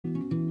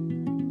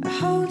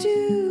hold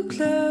you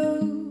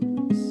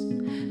close,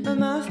 my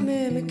mouth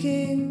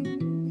mimicking,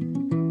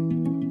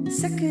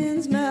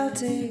 seconds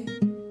melting,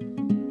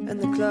 and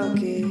the clock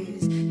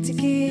is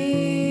ticking.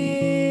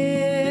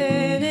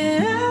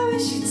 And I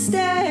wish you'd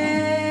stay.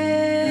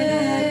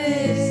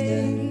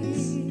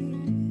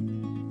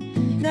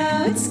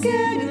 Now it's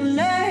getting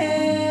late.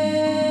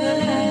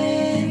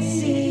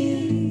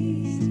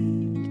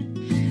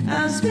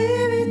 I'm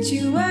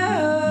spiritual.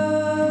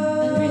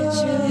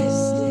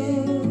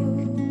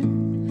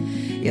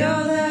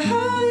 You're the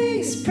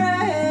holiest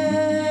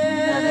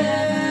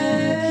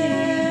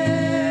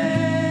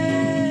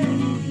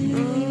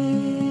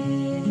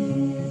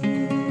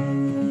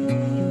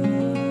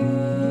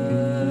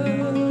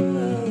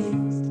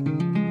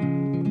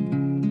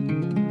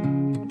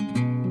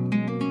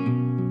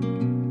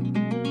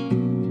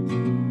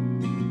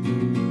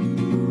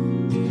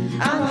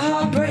I'm a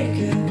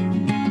heartbreaker,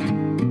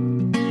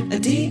 a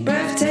deep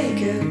breath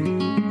taker.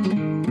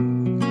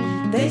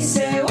 They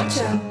say watch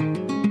out,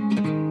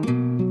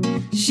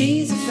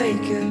 she's a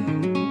faker.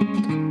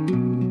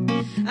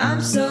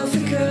 I'm so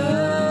fickle,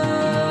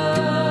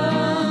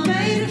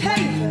 made of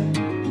paper,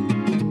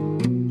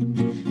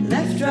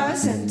 left, right,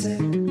 center.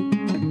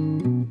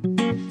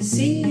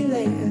 See you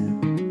later.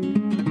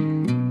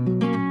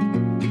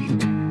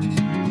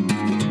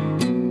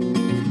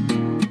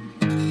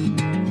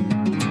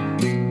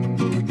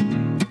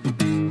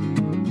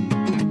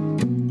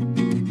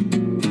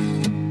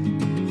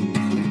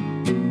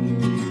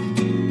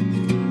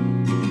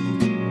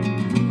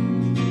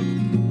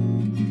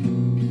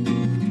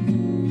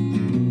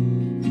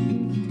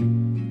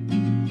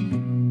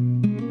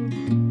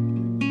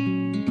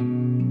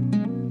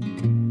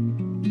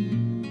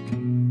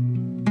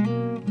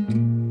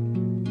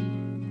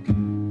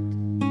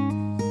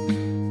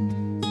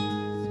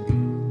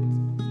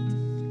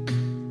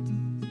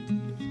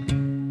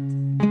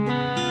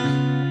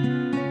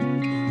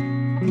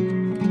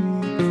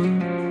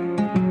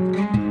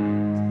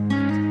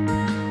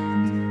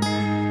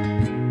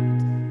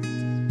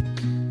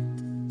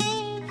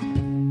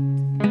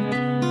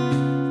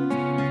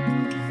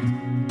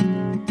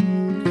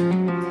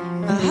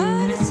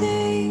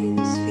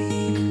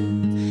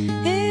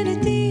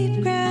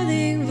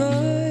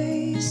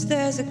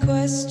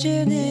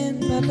 Question in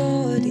my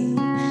body,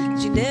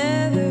 she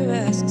never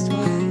asks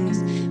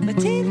twice. My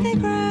teeth they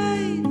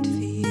grind for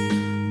you.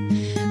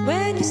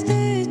 When you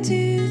stir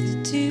to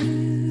the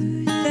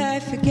tooth, I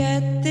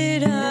forget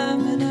that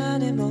I'm an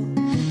animal.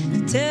 To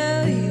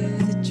tell you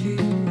the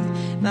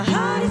truth, my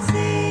heart it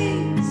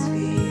sings for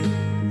you.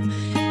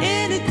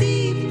 In a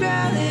deep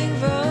growling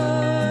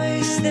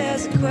voice,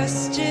 there's a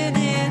question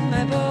in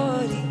my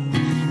body,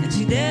 and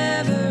she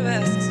never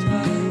asks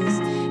twice.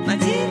 My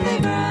teeth they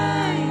grind.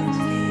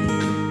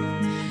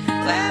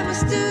 When we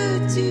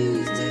stood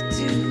tooth to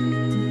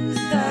tooth,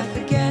 I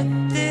forget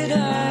that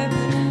I'm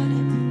an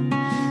animal.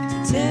 To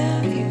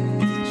tell you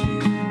the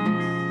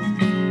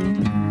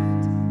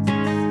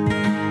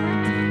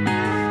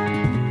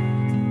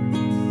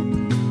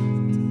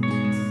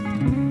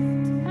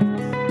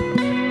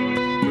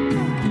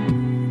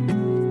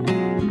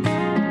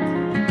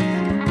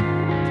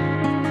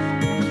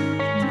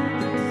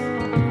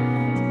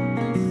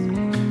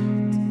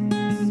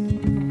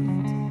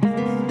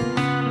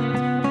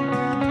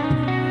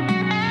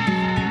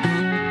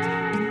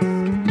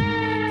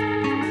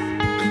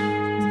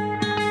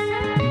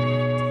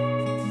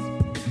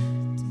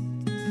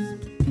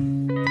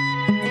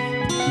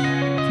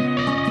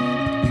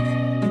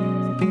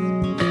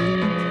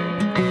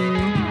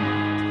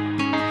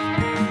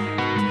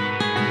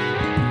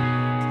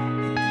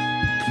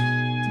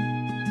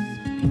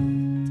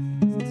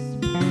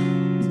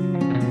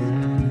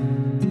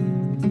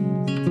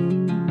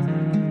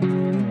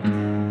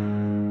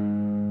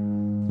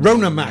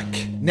Rona Mac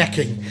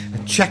necking,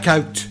 and check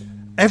out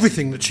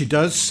everything that she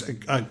does.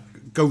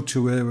 Go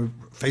to her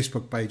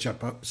Facebook page, I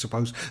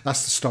suppose.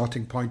 That's the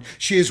starting point.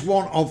 She is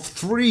one of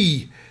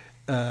three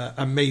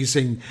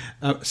amazing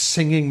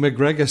singing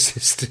McGregor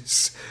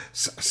sisters,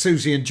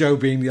 Susie and Jo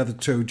being the other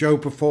two. Jo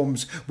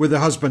performs with her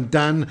husband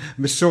Dan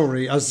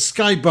Missouri as the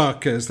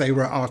Skybarkers. They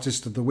were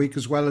Artist of the Week,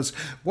 as well as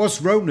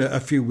was Rona a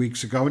few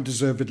weeks ago, and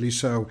deservedly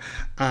so.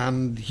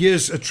 And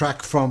here's a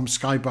track from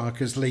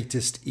Skybarkers'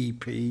 latest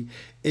EP.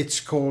 It's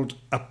called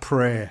A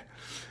Prayer.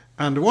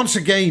 And once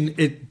again,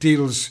 it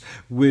deals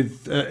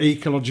with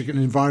ecological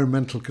and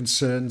environmental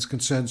concerns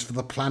for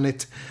the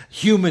planet,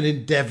 human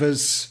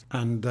endeavours,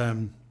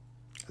 and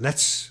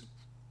let's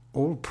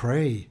all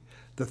pray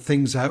that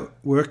things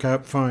work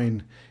out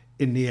fine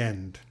in the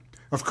end.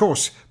 Of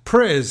course,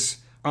 prayers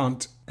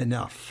aren't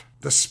enough.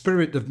 The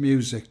spirit of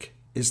music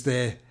is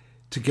there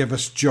to give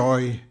us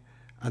joy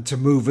and to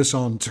move us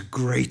on to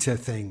greater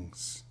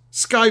things.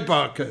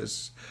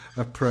 Skybarkers,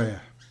 A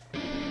Prayer.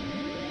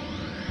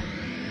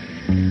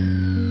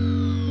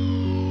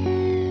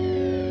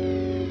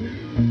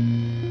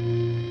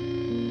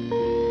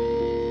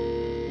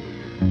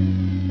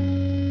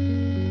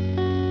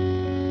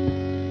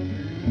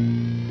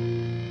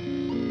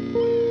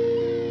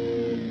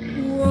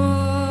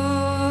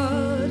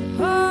 What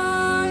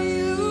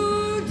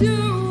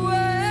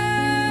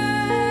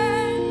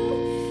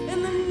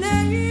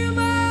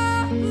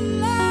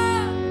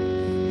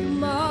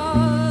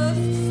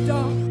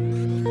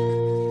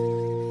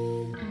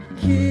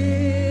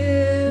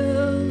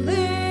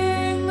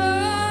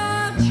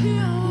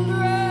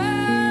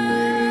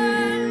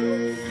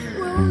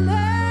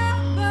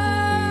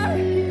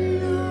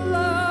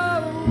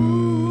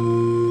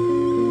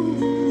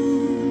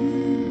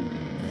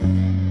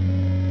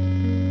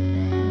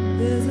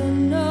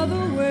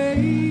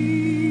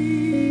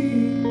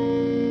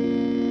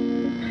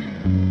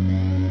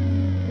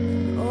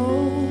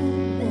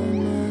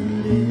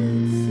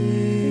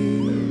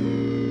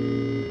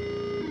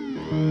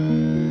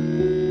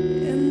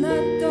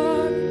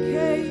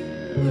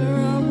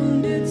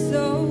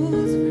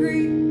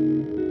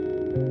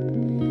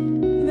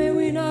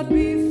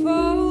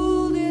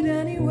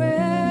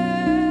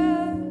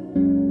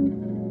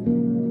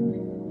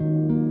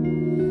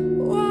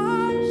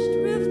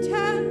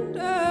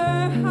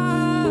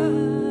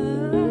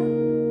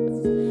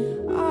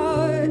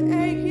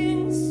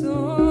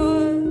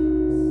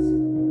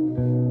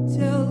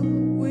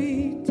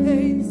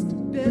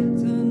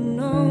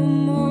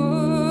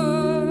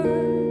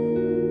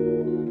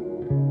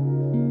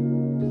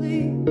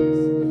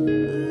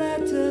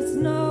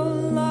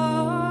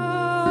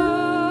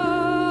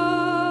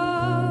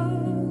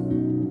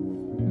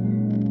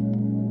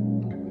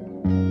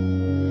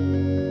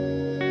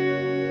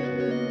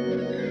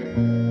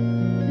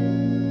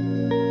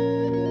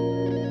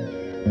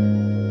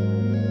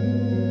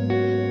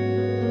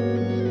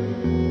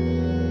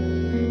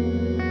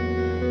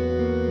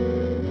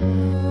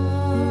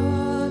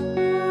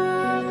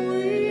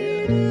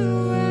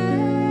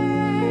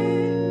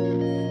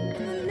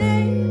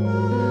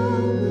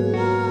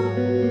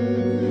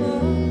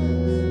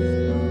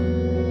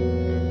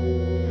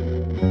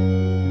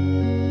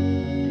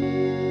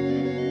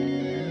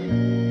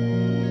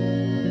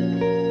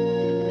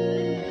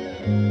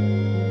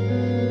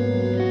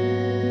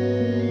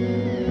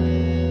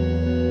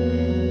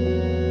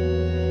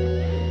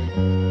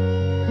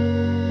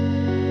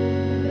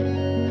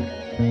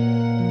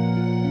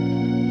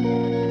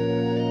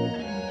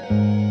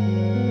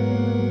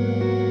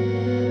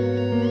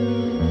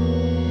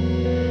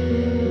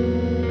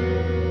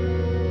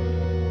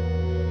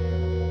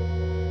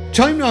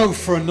Time now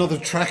for another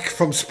track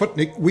from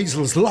Sputnik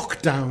Weasel's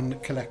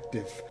Lockdown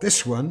Collective.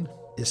 This one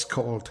is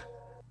called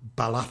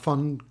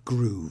Balafon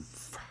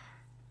Groove.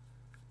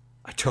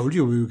 I told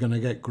you we were going to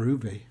get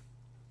groovy.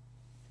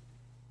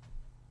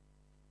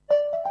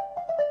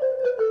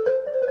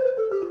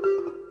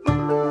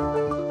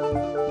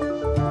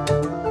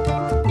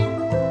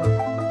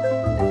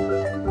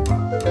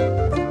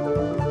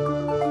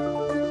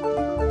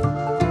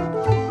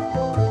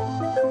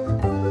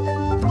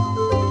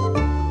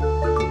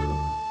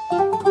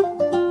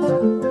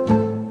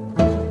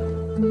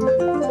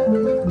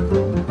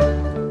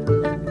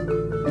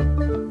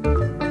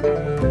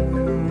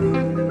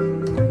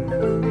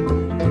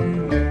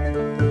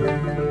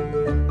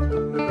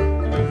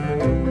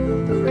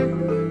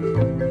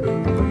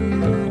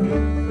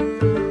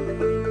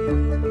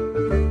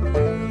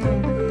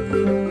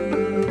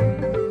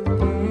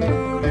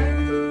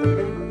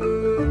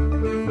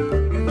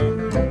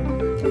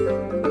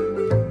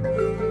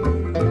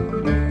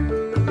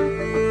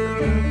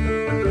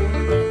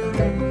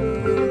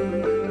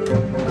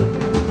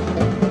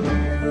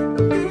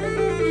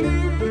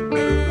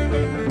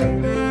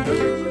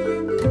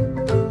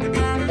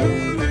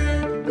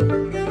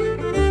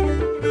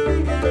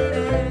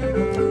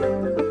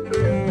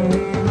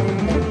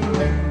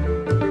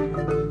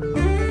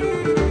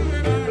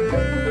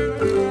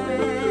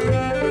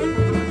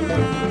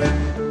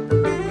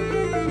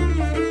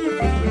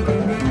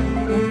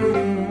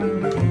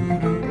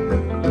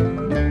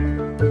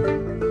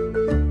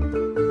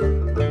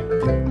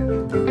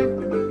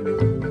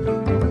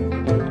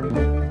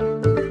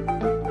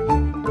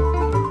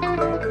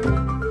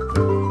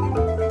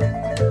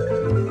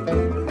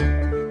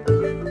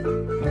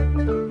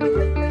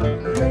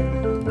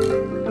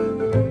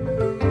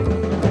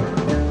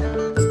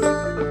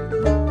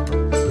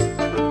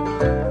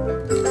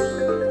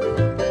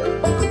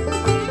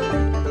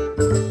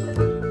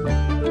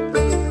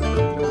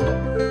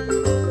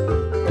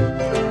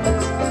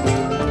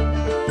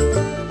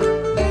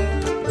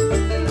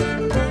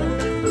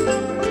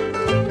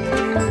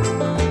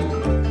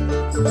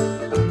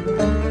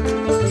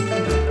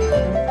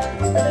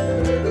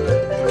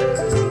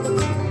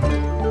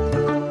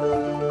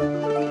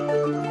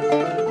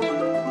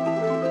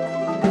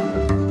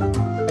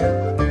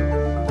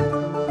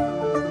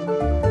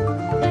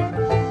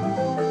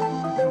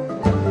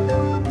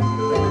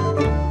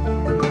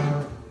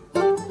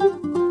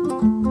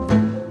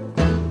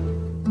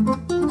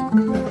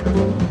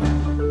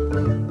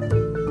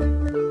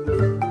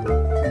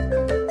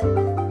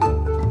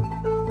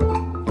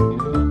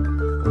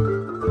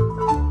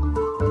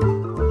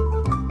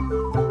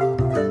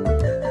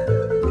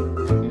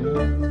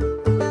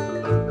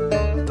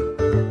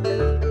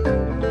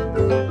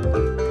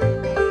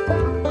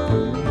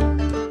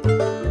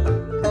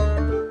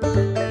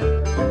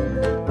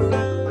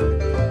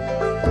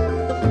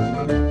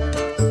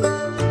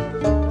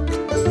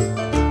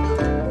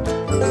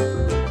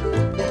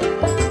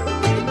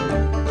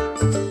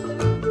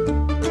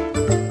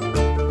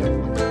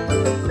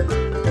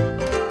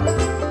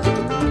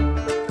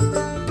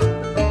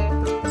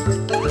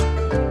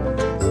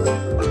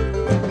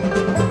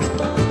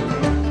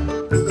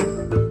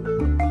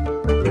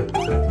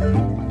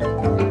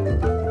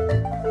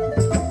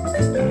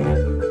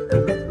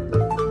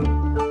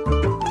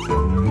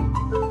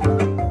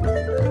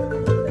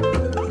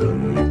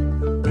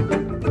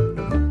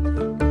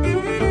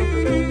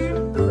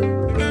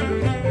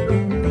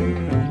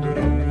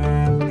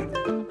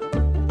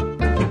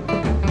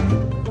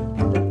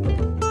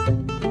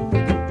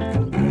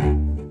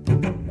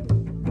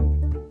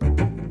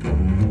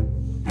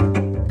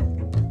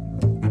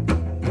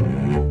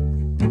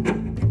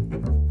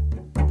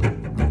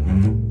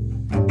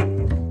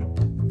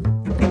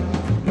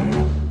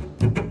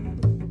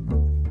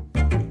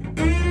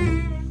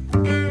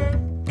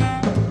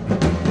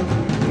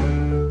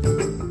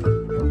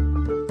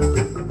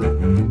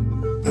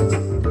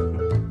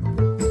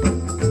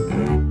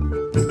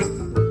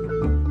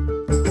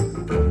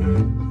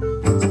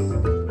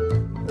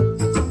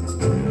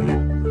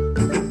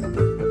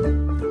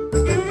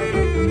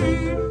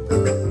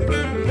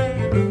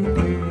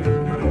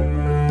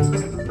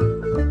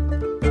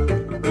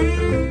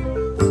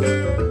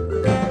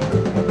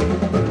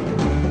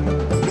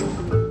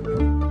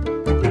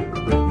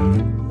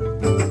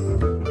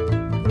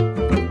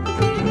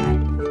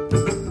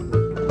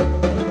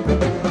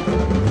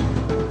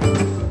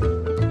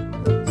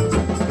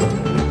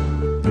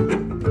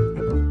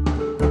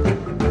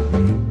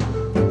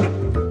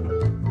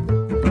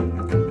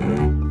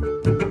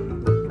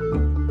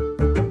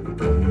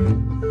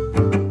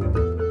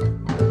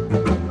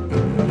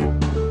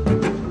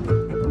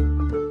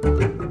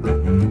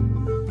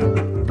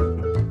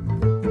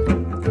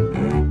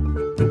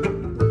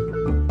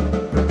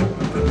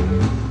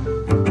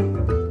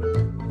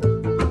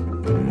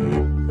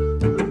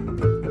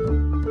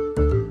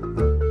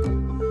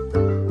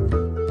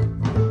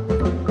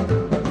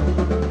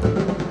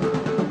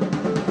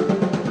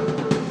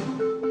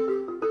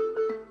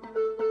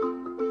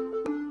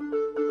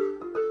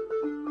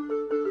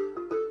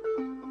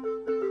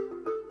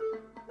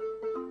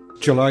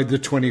 July the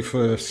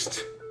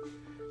 21st,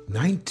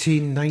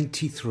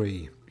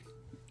 1993.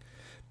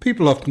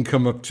 People often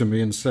come up to me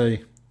and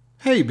say,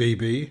 "Hey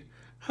BB,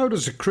 how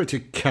does a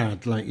critic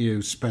cad like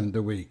you spend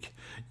the week?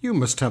 You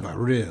must have a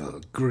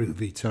real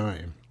groovy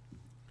time."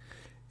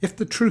 If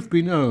the truth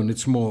be known,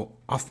 it's more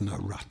often a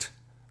rut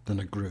than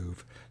a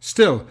groove.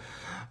 Still,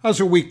 as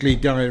a weekly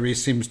diary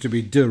seems to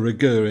be de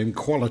rigueur in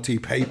quality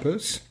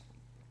papers,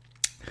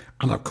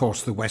 and of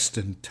course the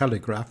Western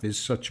Telegraph is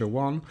such a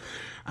one,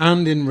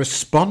 and in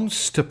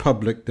response to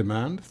public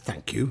demand,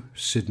 thank you,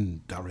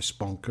 Sidon Doris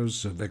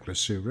Bonkers of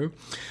Iglasuru,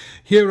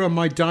 here are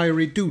my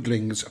diary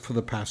doodlings for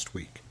the past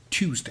week.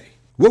 Tuesday.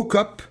 Woke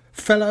up,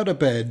 fell out of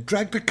bed,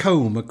 dragged a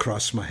comb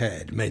across my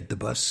head, made the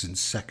bus in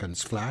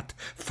seconds flat,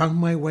 found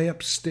my way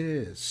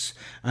upstairs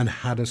and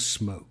had a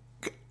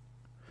smoke.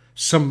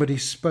 Somebody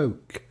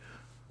spoke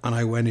and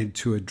I went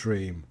into a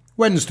dream.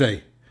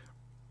 Wednesday.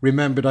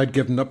 Remembered I'd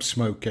given up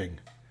smoking.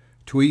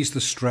 To ease the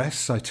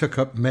stress, I took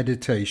up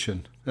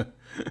meditation.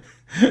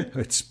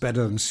 It's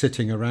better than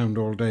sitting around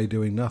all day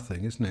doing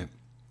nothing, isn't it?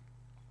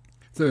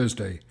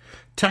 Thursday.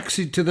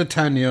 Taxied to the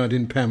Tanyard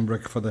in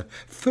Pembroke for the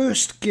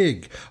first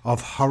gig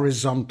of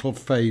Horizontal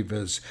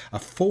Favours, a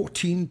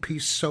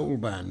 14-piece soul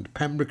band,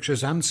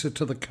 Pembrokeshire's answer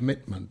to the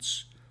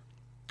Commitments.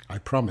 I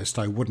promised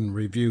I wouldn't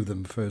review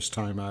them first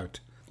time out.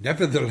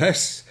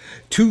 Nevertheless,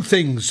 two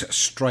things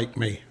strike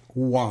me.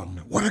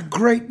 One, what a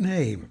great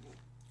name.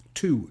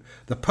 Two,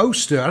 the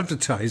poster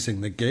advertising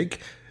the gig,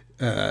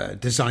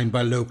 designed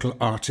by local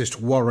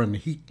artist Warren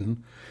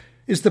Heaton,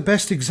 is the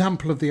best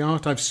example of the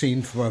art I've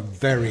seen for a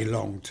very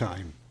long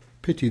time.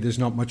 Pity there's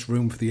not much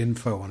room for the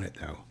info on it,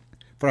 though.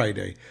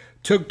 Friday.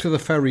 Took to the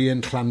ferry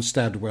in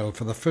Llanstadwell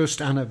for the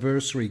first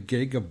anniversary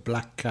gig of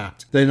Black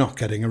Cat. They're not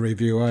getting a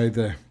review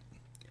either.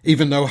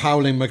 Even though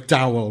Howling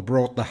McDowell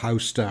brought the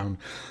house down,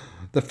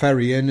 the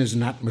Ferry Inn is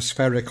an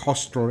atmospheric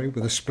hostelry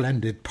with a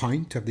splendid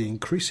pint of the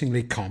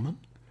increasingly common,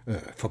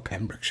 for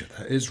Pembrokeshire,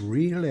 that is,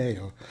 real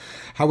ale.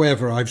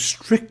 However, I've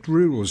strict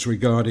rules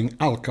regarding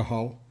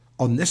alcohol.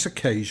 On this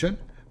occasion,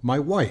 my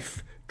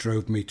wife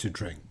drove me to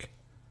drink.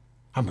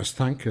 I must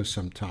thank her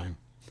sometime.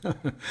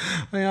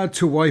 I had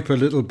to wipe a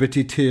little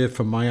bitty tear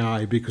from my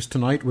eye because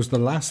tonight was the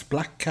last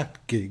Black Cat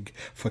gig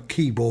for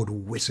keyboard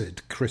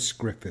wizard Chris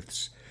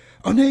Griffiths.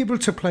 Unable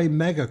to play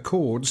mega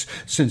chords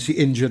since he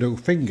injured a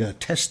finger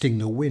testing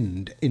the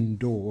wind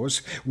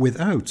indoors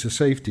without a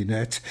safety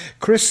net,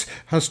 Chris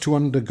has to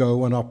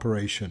undergo an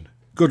operation.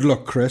 Good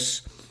luck,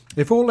 Chris.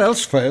 If all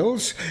else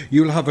fails,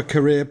 you'll have a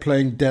career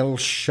playing Del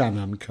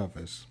Shannon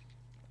covers.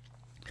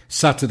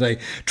 Saturday,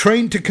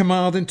 trained to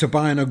Carmarthen to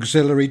buy an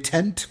auxiliary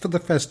tent for the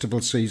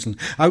festival season.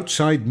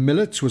 Outside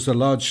Millet's was a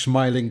large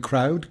smiling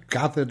crowd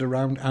gathered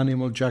around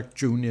Animal Jack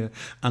Jr.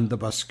 and the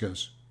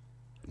buskers.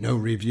 No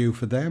review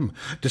for them,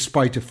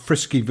 despite a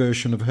frisky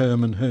version of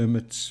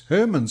Herman's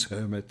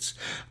Hermits.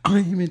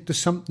 I'm into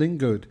something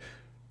good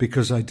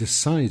because I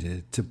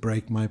decided to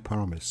break my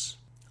promise.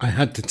 I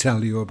had to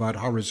tell you about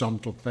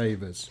Horizontal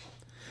Favours.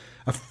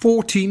 A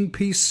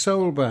 14-piece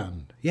soul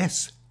band.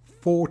 Yes,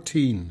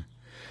 14.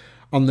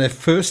 On their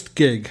first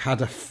gig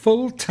had a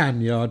full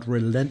Tanyard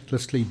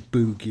relentlessly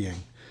boogieing.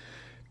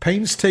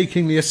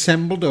 Painstakingly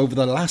assembled over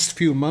the last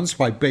few months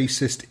by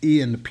bassist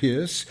Ian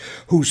Pearce,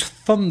 whose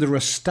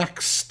thunderous stack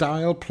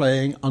style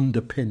playing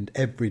underpinned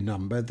every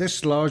number,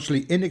 this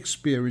largely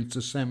inexperienced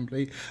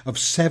assembly of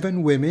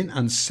 7 women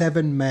and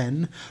 7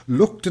 men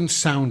looked and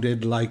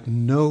sounded like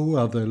no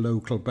other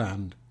local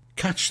band.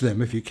 Catch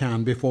them if you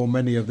can before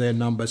many of their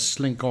numbers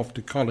slink off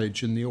to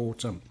college in the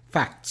autumn.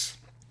 Facts.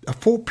 A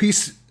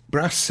 4-piece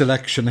brass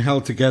selection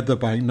held together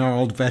by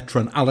gnarled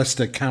veteran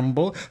Alistair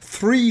Campbell,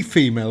 3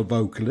 female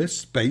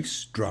vocalists,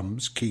 bass,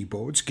 drums,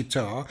 keyboards,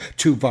 guitar,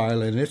 2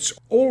 violinists,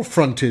 all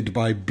fronted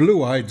by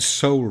blue-eyed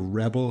soul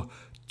rebel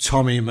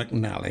Tommy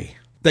McNally.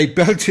 They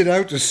belted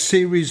out a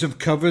series of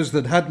covers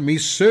that had me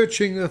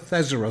searching the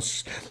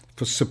thesaurus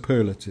for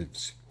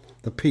superlatives.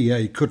 The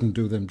PA couldn't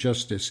do them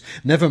justice.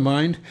 Never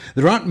mind,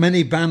 there aren't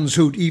many bands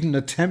who'd even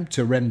attempt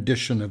a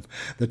rendition of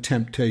The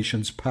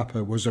Temptations'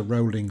 Papa Was a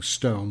Rolling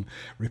Stone,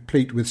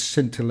 replete with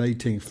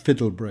scintillating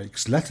fiddle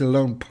breaks, let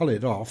alone pull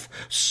it off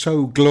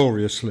so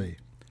gloriously.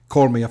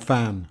 Call me a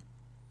fan.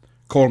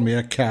 Call me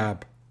a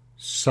cab.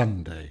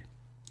 Sunday.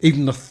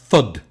 Even the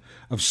thud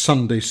of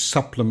Sunday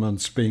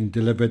supplements being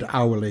delivered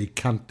hourly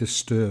can't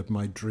disturb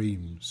my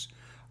dreams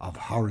of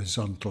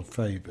Horizontal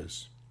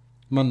Favours.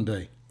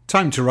 Monday.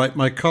 Time to write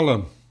my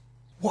column.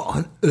 What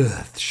on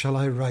earth shall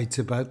I write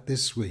about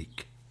this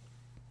week?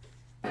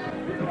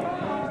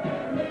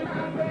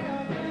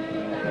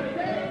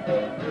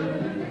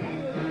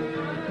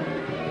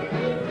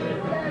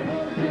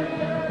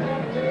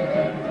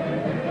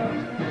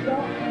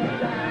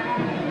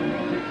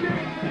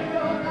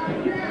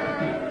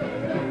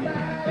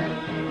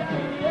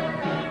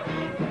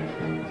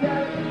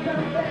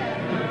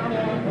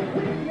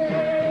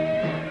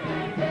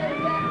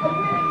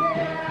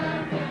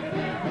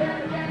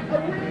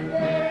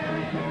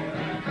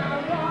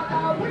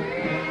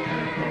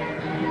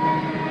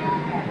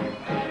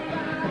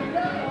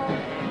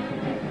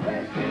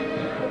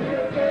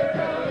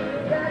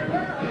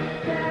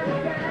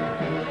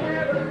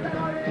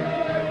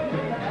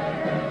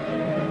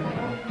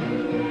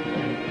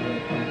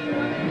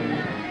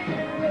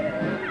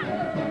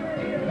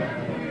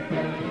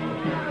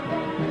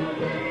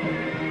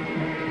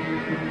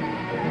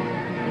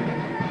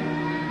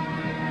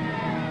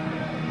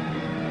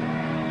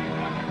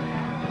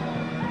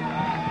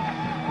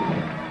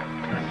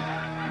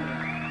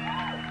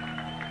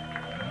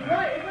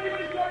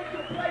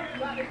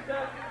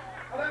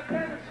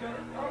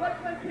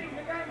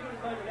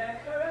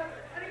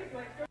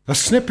 A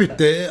snippet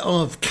there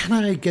of Can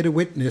I Get a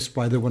Witness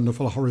by the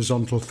wonderful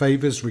Horizontal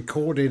Favours,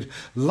 recorded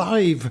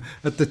live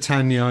at the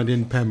Tanyard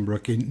in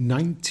Pembroke in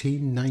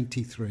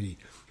 1993,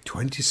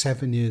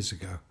 27 years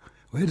ago.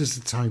 Where does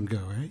the time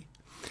go, eh?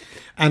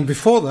 And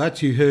before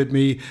that, you heard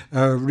me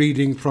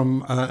reading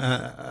from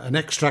an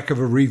extract of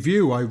a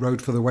review I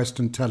wrote for the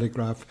Western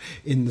Telegraph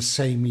in the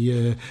same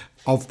year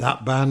of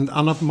that band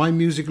and of my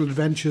musical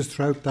adventures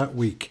throughout that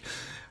week.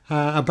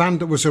 A band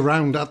that was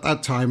around at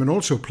that time and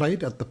also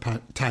played at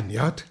the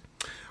Tanyard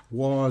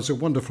was a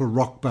wonderful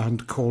rock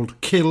band called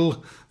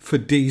Kill for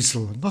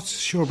Diesel. I'm not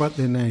sure about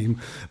their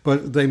name,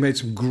 but they made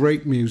some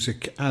great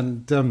music.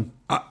 And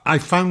I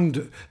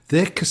found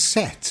their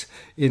cassette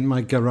in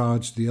my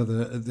garage the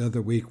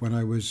other week when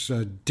I was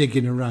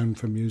digging around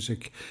for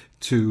music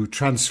to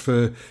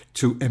transfer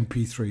to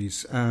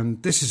MP3s.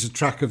 And this is a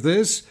track of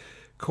theirs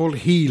called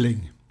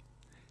Healing,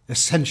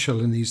 essential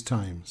in these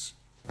times.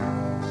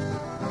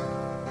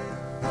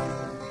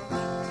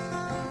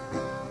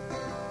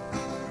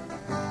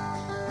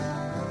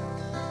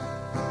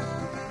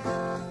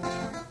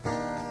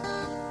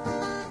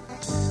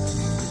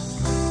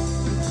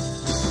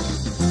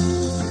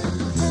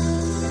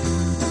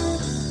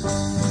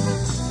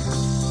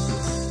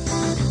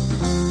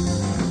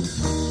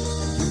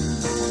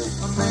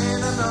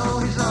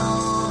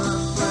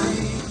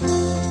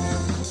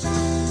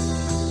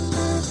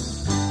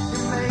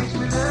 Makes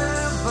me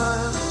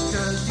nervous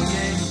 'cause the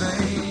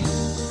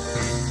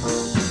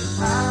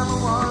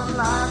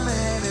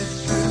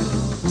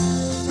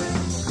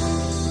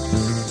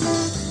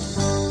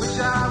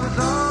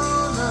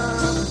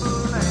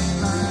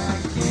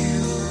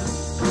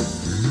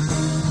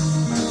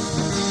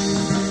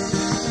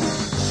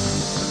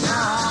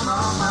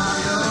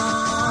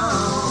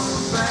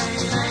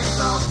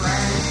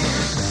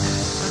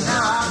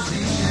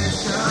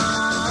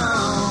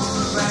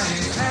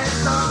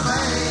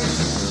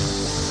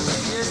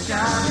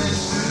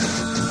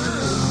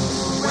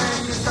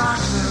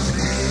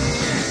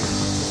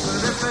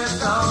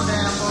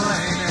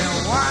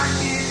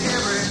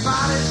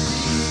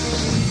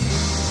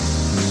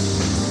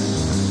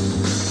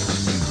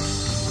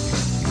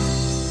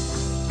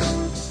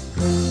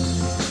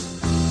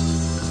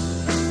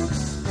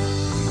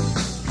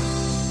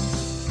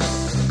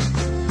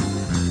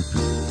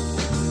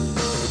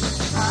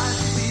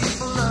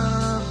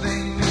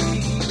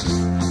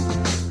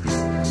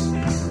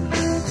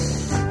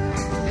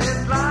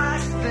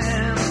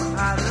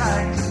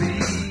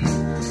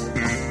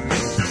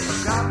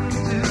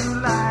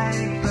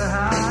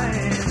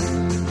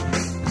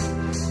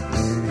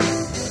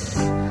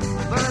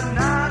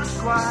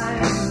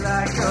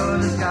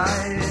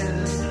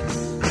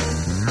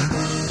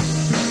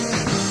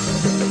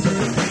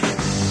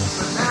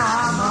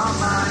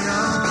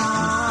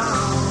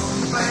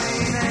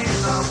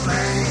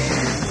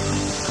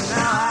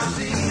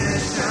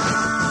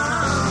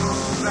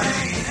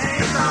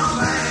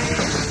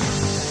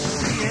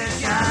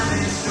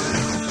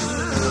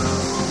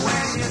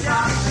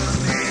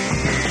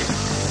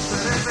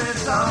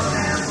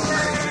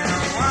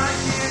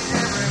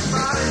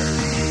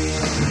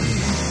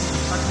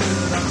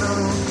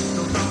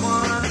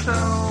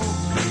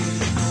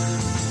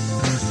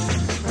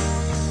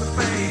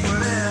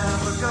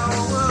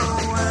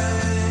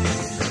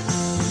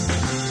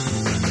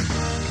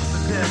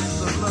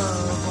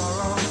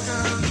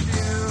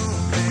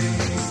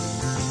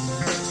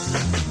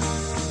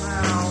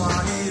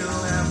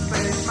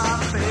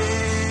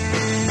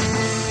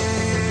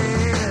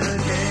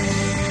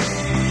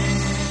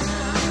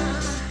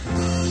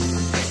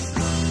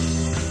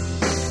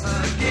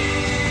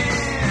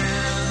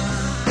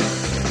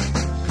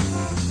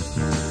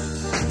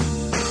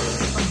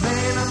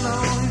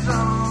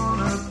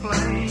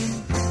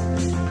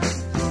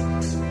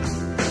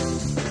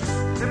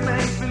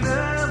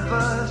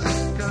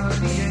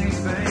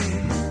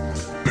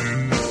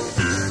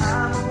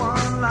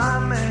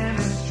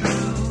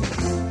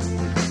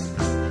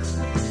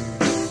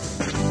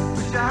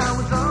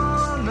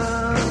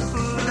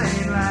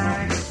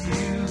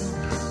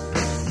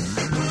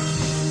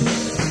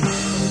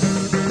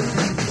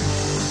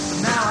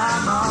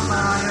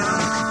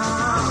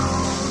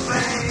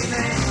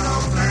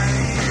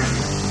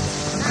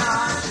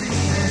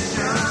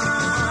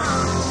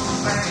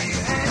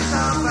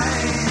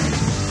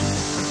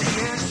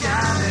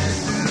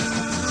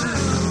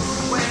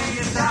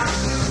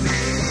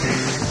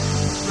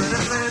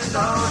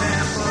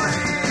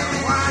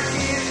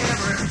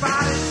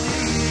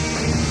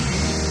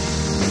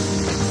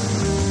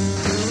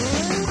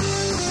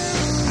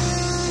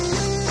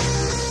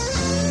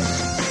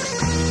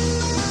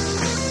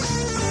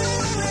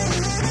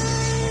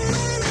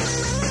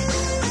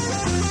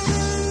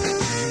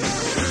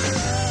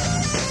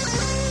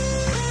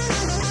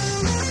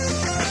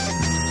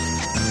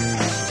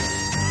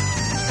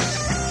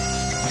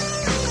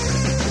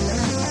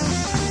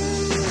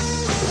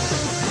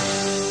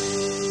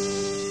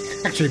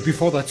Actually,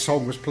 before that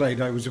song was played,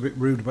 I was a bit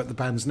rude about the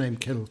band's name,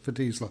 Kill for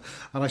Diesel,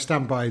 and I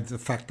stand by the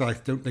fact that I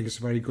don't think it's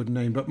a very good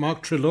name. But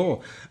Mark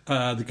Trelaw,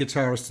 the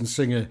guitarist and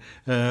singer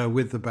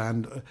with the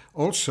band,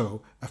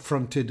 also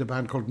fronted a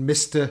band called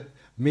Mr.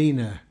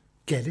 Mina.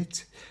 Get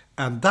it?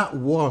 And that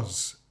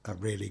was a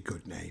really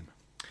good name.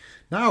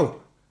 Now,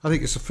 I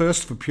think it's a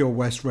first for Pure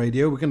West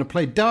Radio. We're going to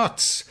play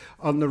darts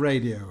on the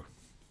radio.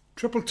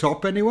 Triple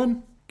top,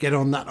 anyone? Get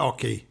on that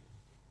hockey.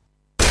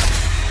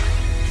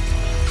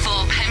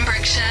 For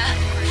Pembrokeshire,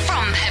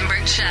 from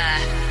Pembrokeshire,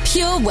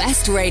 Pure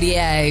West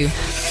Radio.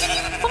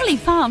 Folly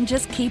Farm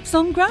just keeps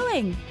on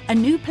growing. A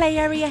new play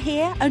area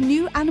here, a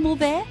new animal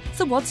there.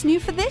 So what's new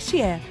for this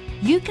year?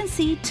 You can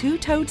see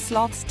two-toed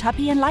sloths,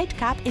 Tuppy and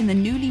Lightcap in the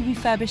newly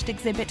refurbished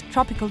exhibit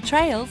Tropical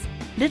Trails.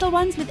 Little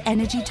ones with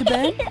energy to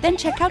burn? Then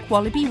check out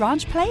Wallaby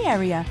Ranch play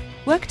area.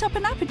 Worked up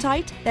an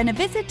appetite? Then a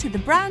visit to the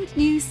brand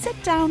new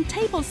sit-down,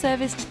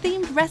 table-serviced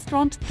themed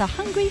restaurant The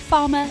Hungry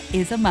Farmer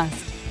is a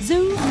must.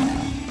 Zoo,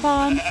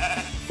 farm,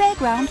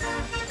 fairground,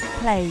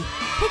 play.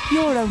 Pick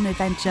your own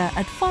adventure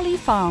at Folly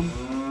Farm.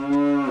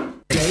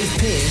 Dave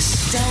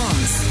Pearce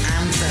Dance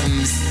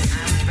Anthems.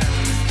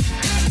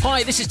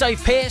 Hi, this is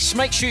Dave Pearce.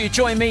 Make sure you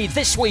join me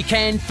this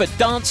weekend for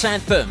Dance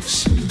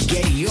Anthems.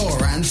 Get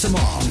your anthem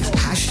on.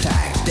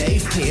 Hashtag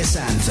Dave Pearce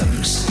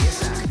Anthems.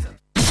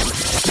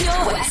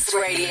 Pure West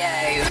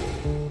Radio.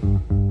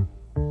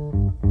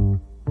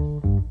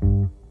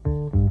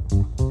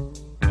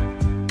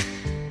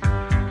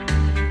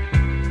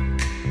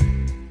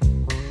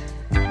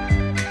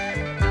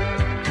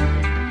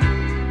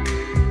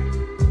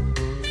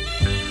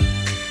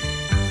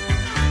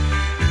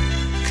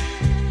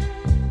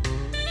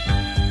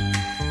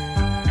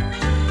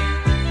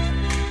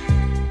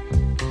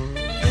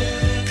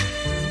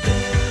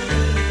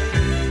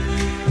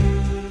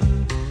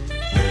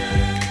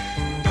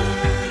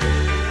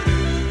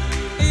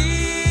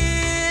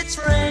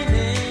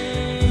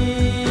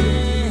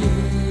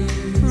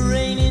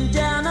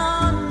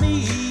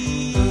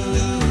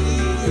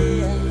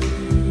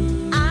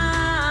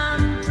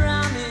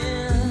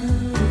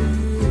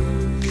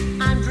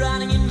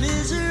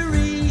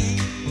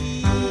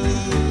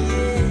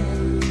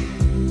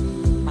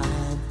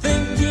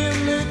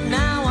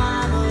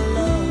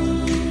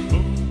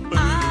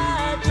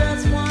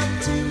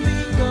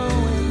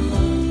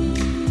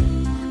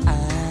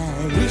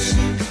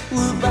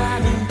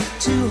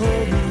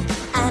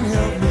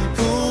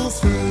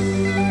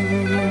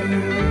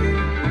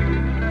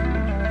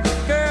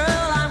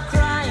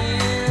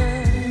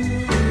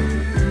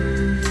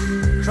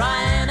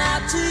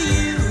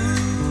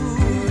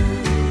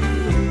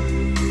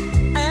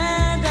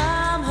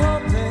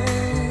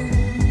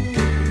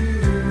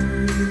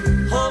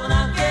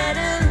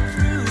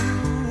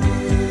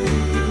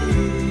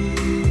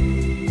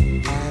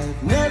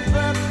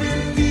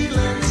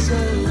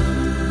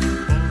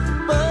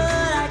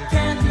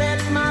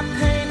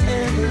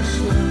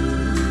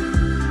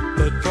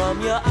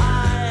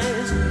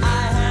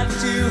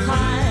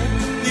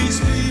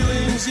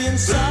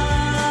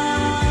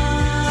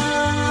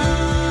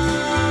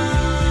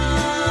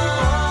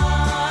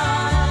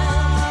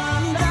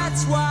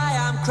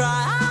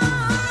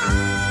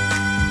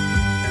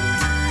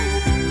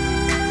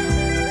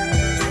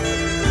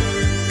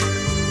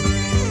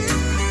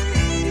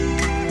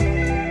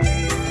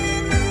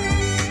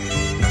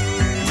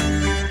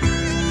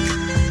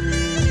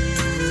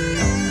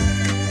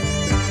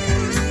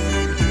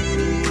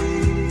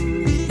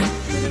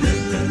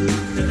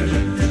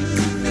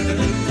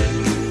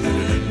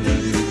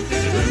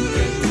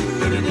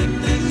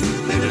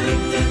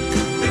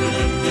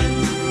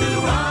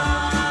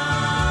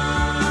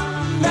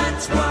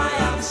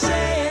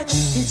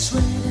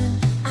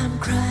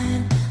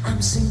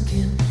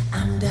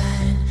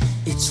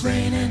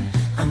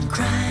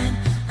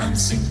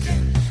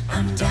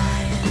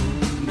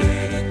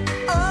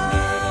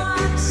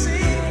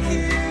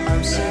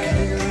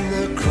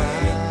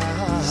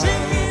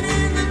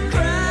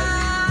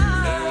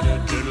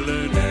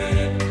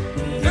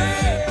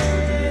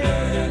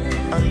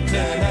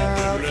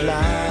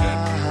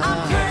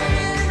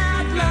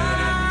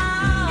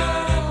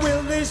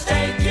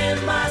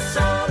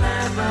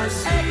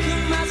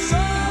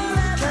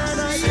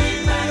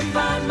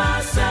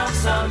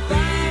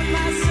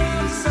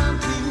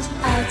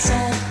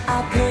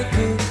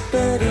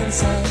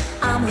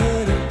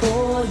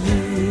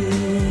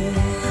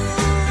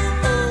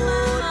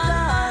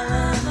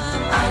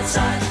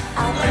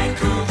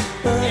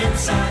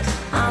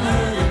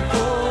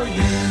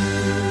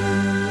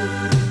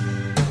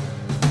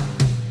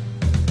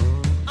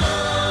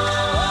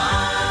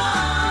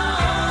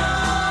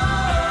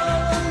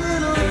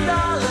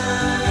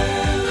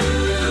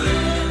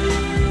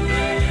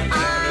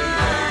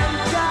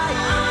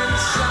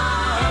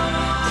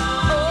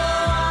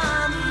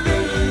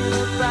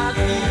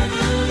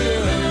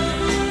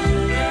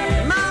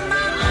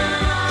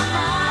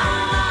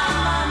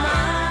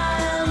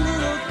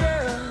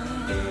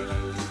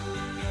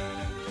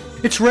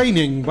 It's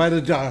Raining by the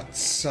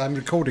Darts. I'm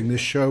recording this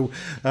show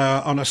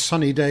on a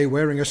sunny day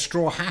wearing a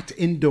straw hat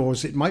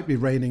indoors. It might be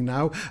raining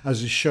now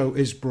as the show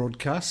is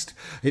broadcast.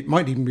 It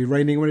might even be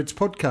raining when it's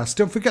podcast.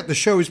 Don't forget the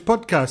show is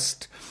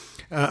podcast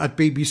at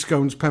BB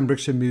Skone's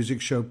Pembrokeshire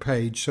Music Show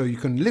page, so you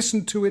can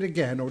listen to it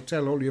again or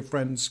tell all your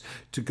friends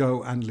to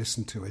go and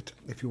listen to it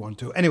if you want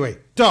to. Anyway,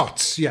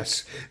 Darts,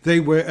 yes. They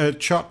were a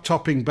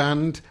chart-topping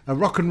band, a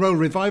rock and roll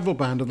revival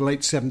band of the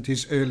late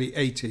 70s, early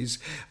 80s,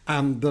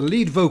 and the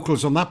lead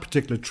vocals on that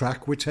particular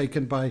track were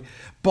taken by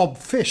Bob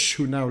Fish,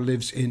 who now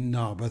lives in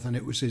Narberth, and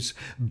it was his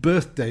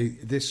birthday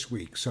this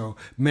week, so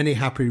many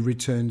happy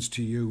returns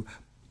to you,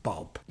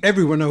 Bob.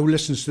 Everyone who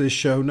listens to this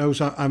show knows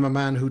I'm a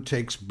man who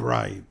takes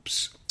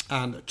bribes.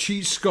 And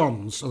cheese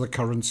scones are the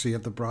currency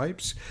of the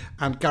bribes.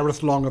 And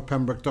Gareth Long of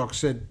Pembroke Dock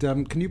said,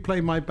 can you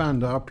play my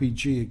band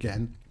RPG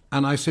again?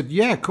 And I said,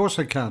 yeah, of course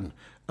I can,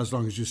 as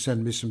long as you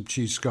send me some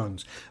cheese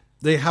scones.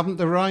 They haven't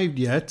arrived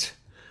yet,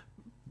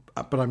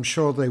 but I'm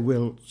sure they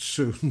will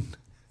soon.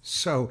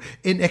 So,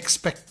 in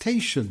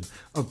expectation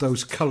of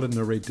those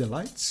culinary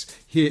delights,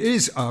 here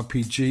is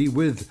RPG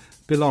with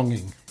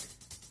Belonging.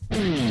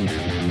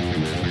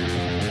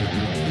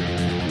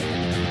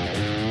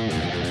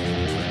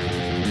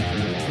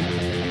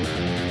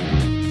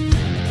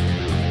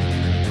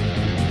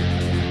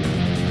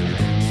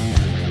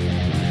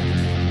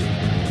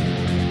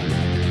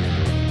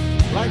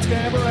 Lights,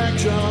 camera,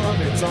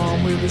 action, it's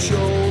on with the show.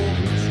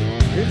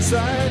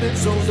 Inside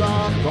it's so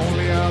dark,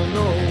 only I'll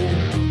know.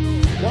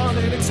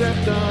 Wanting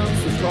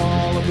acceptance, the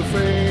call of the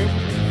fame.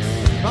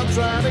 Not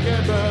trying to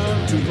get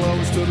them too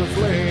close to the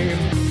flame.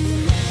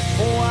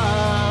 Oh,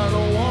 I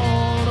don't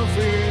wanna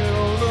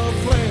feel the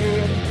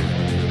flame,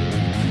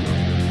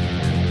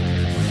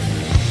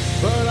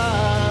 but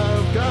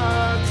I've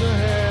got to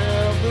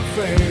have the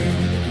fame.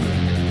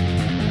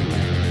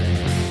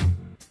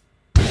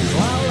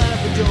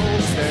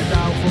 Stand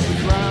out from the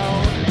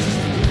crowd,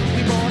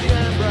 be bony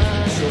and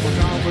brash,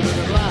 overconfident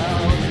and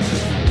loud,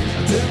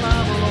 until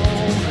I'm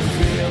alone and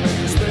feeling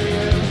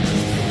despair,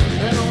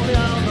 and only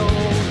I'll know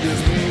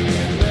just me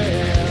and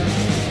there.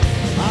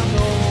 I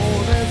know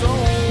there's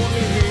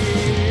only me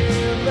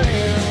and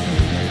there,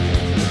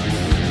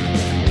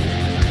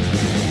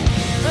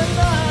 and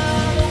I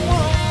don't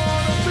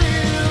wanna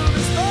feel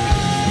despair.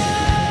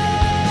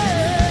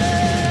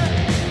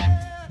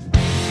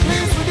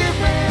 Please forgive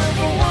me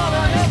for what I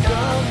have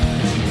done.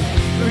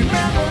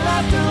 Remember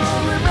laughter,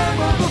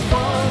 remember the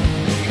fun.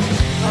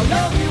 I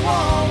love you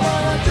all,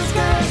 but I just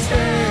can't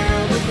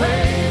stand the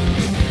pain.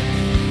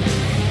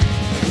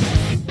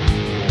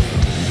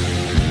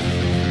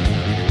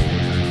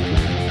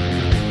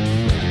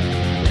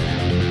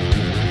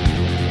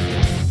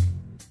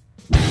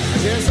 I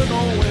guess I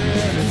know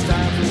when it's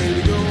time for me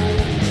to go.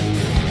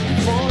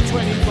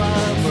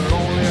 4:25, but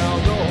only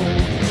I'll go.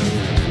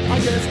 I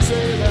guess to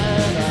say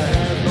that I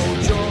had no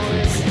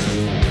choice.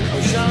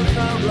 I'm shouting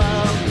out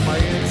loud my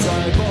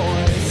inside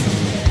voice.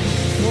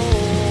 Oh,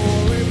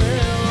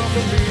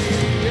 remember me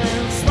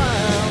and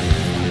smile.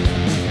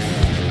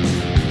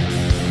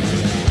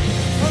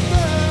 But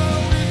then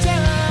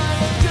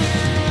reality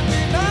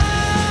denied.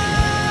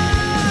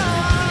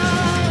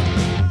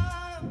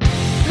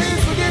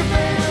 Please forgive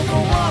me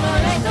for what I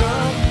have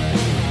done.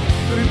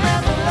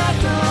 Remember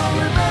laughter,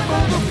 remember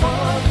the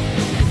fun.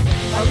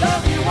 I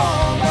love you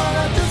all, but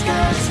I just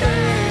can't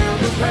stand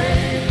the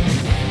pain.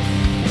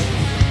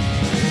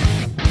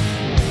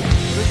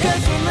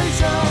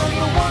 Cancellation,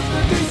 the ones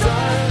that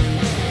desire,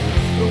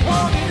 the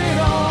wanting it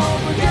all,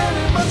 but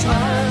getting much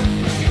higher.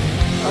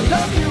 I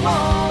love you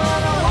all,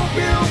 and I hope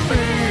you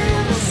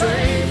feel the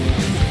same.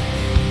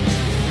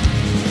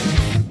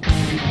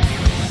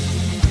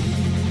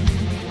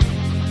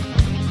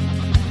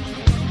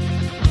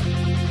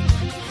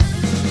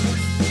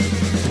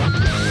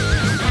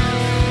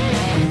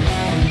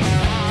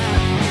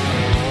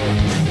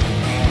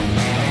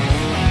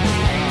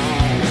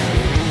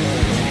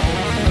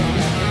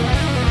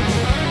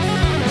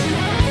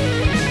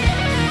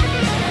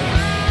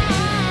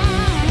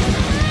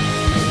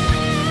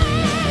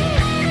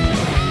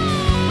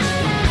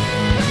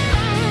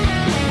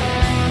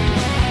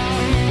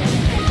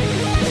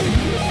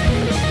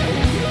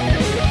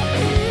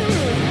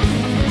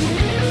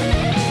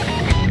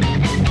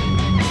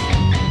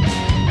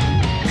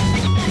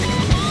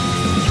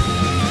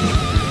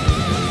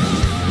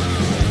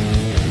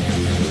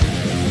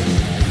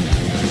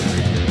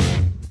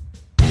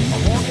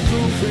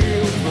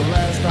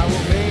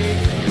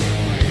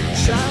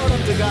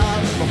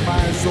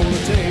 Soul to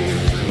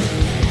take.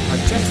 I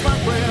text my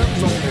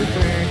friends, only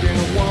thinking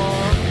of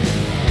one.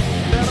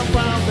 Then I'm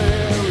found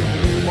there in the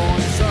new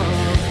morning sun.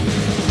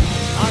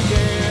 I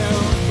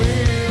can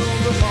feel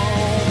the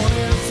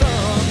morning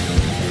sun.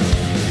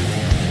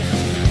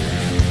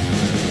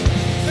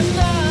 And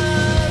I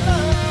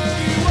love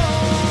you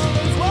all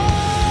as one.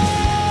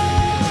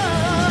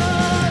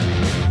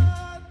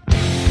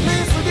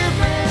 Please forgive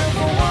me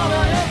for what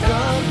I have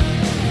done.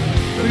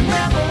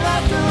 Remember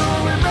laughter,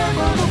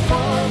 remember the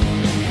fun.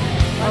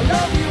 I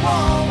love you.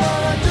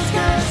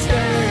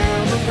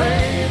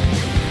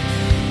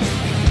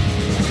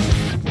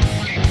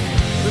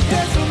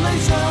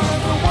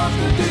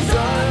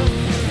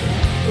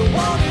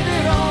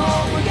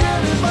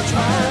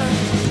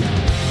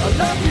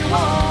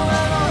 along,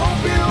 and I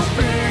hope you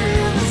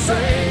feel the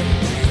same.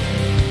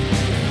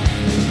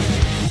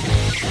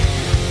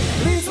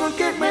 Please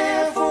forgive me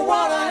for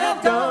what I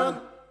have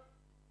done.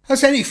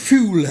 As any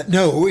fool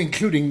know,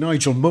 including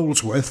Nigel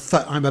Molesworth,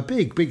 that I'm a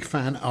big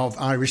fan of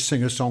Irish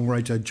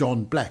singer-songwriter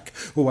John Black,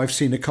 who I've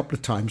seen a couple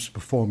of times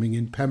performing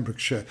in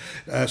Pembrokeshire.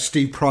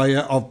 Steve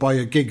Pryor of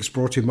Buyer Gigs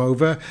brought him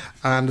over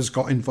and has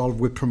got involved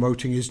with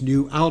promoting his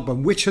new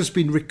album, which has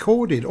been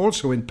recorded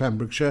also in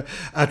Pembrokeshire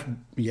at,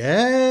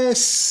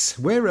 yes,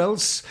 where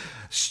else?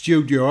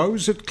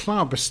 Studios at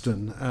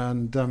Clarbeston.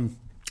 And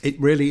it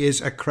really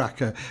is a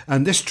cracker.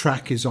 And this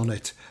track is on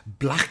it,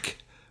 Black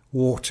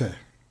Water.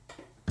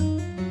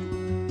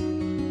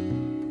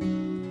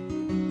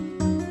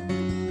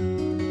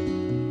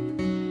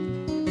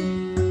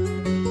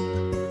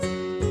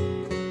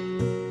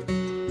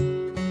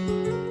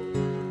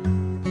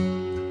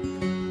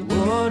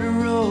 Water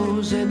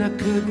rose and I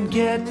couldn't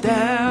get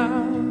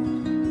down.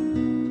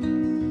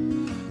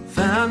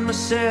 Found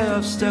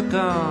myself stuck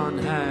on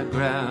high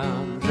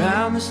ground.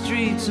 Drowned the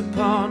streets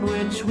upon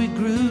which we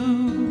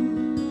grew.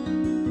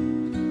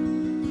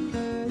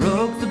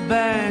 Broke the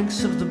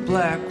banks of the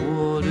black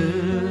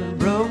water.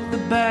 Broke the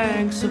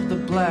banks of the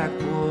black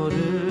water.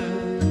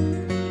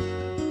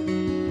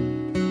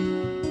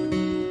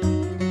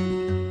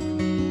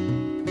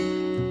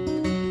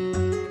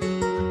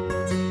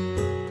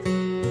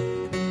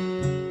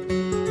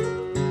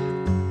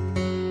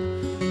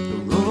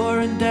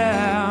 Roaring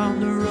down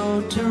the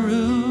road to ruin.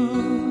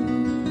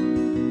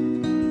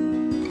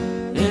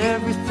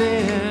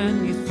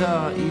 Everything you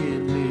thought you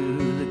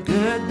knew, the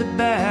good, the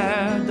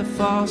bad, the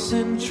false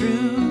and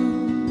true.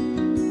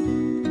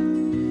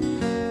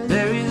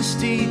 Bury the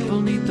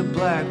steeple neath the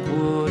black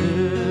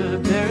water.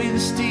 Bury the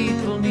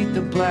steeple neath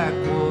the black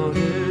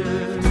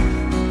water.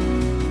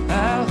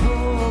 I'll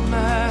hold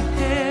my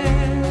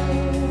head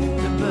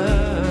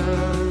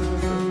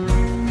above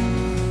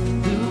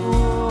the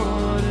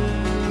water,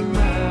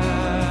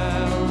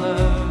 my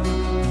love,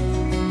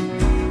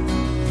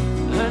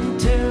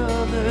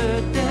 until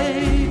the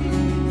day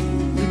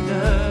the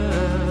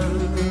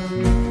dove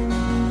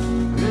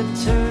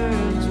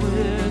returns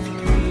with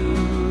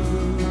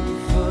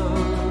proof of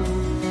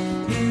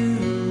you.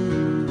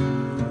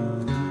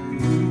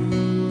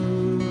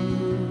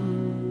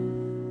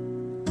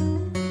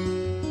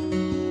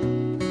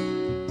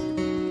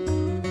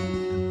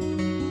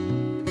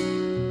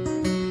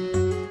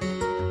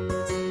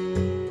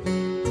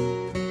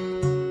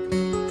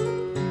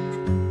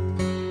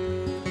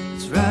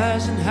 It's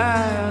rising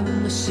higher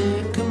than the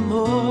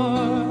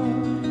sycamore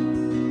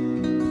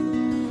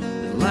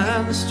that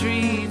line the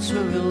streets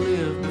where we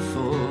lived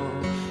before.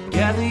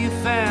 Gather your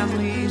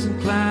families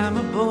and climb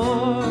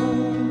aboard.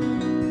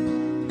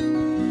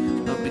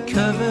 I'll be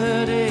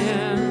covered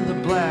in the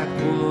black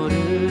water,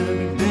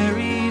 be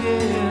buried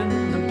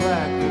in the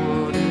black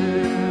water.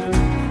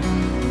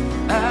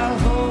 I'll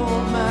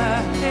hold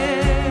my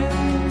head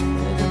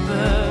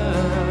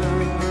above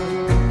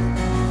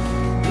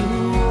the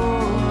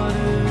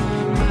water,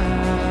 my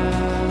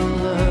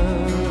love,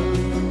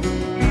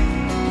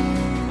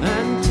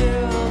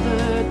 until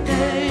the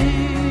day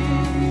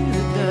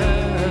the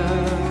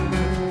dove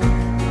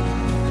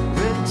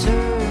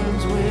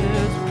returns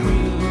with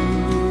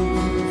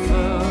proof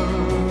of.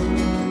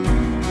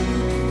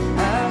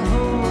 I'll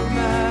hold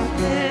my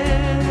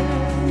head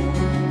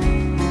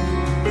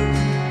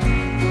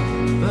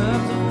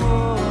above the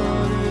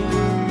water,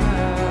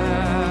 my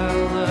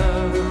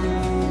love,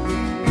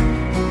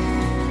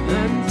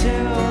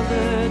 until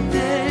the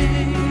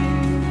day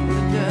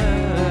the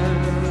dove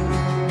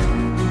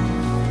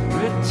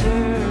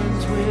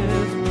returns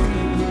with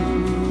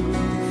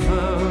proof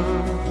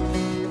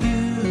of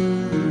you.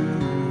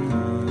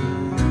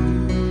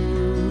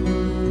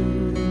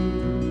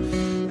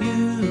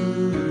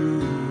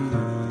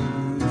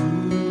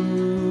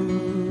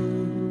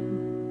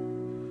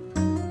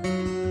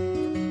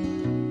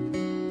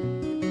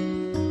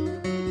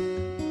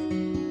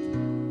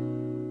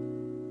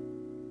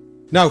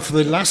 Now, for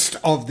the last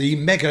of the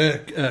mega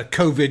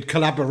COVID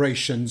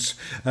collaborations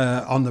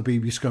on the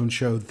BB Skone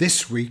Show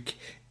this week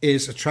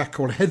is a track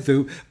called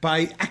Heddu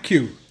by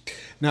Acu.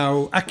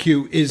 Now,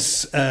 Acu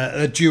is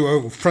a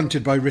duo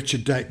fronted by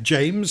Richard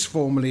James,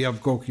 formerly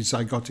of Gorky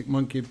Zygotic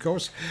Monkey, of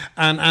course,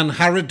 and Anne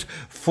Harrod,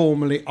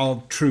 formerly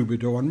of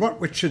Troubadour. And what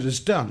Richard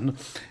has done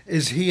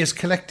is he has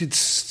collected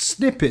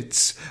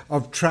snippets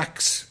of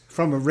tracks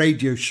from a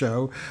radio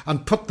show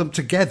and put them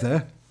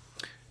together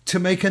to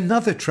make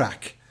another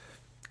track.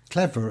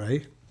 Clever, eh?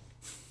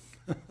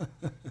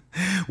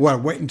 Well,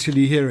 wait until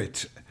you hear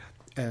it.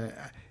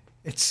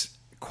 It's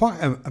quite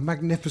a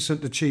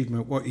magnificent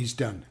achievement, what he's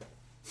done.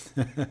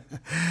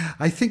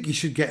 I think he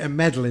should get a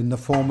medal in the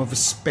form of a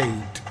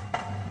spade.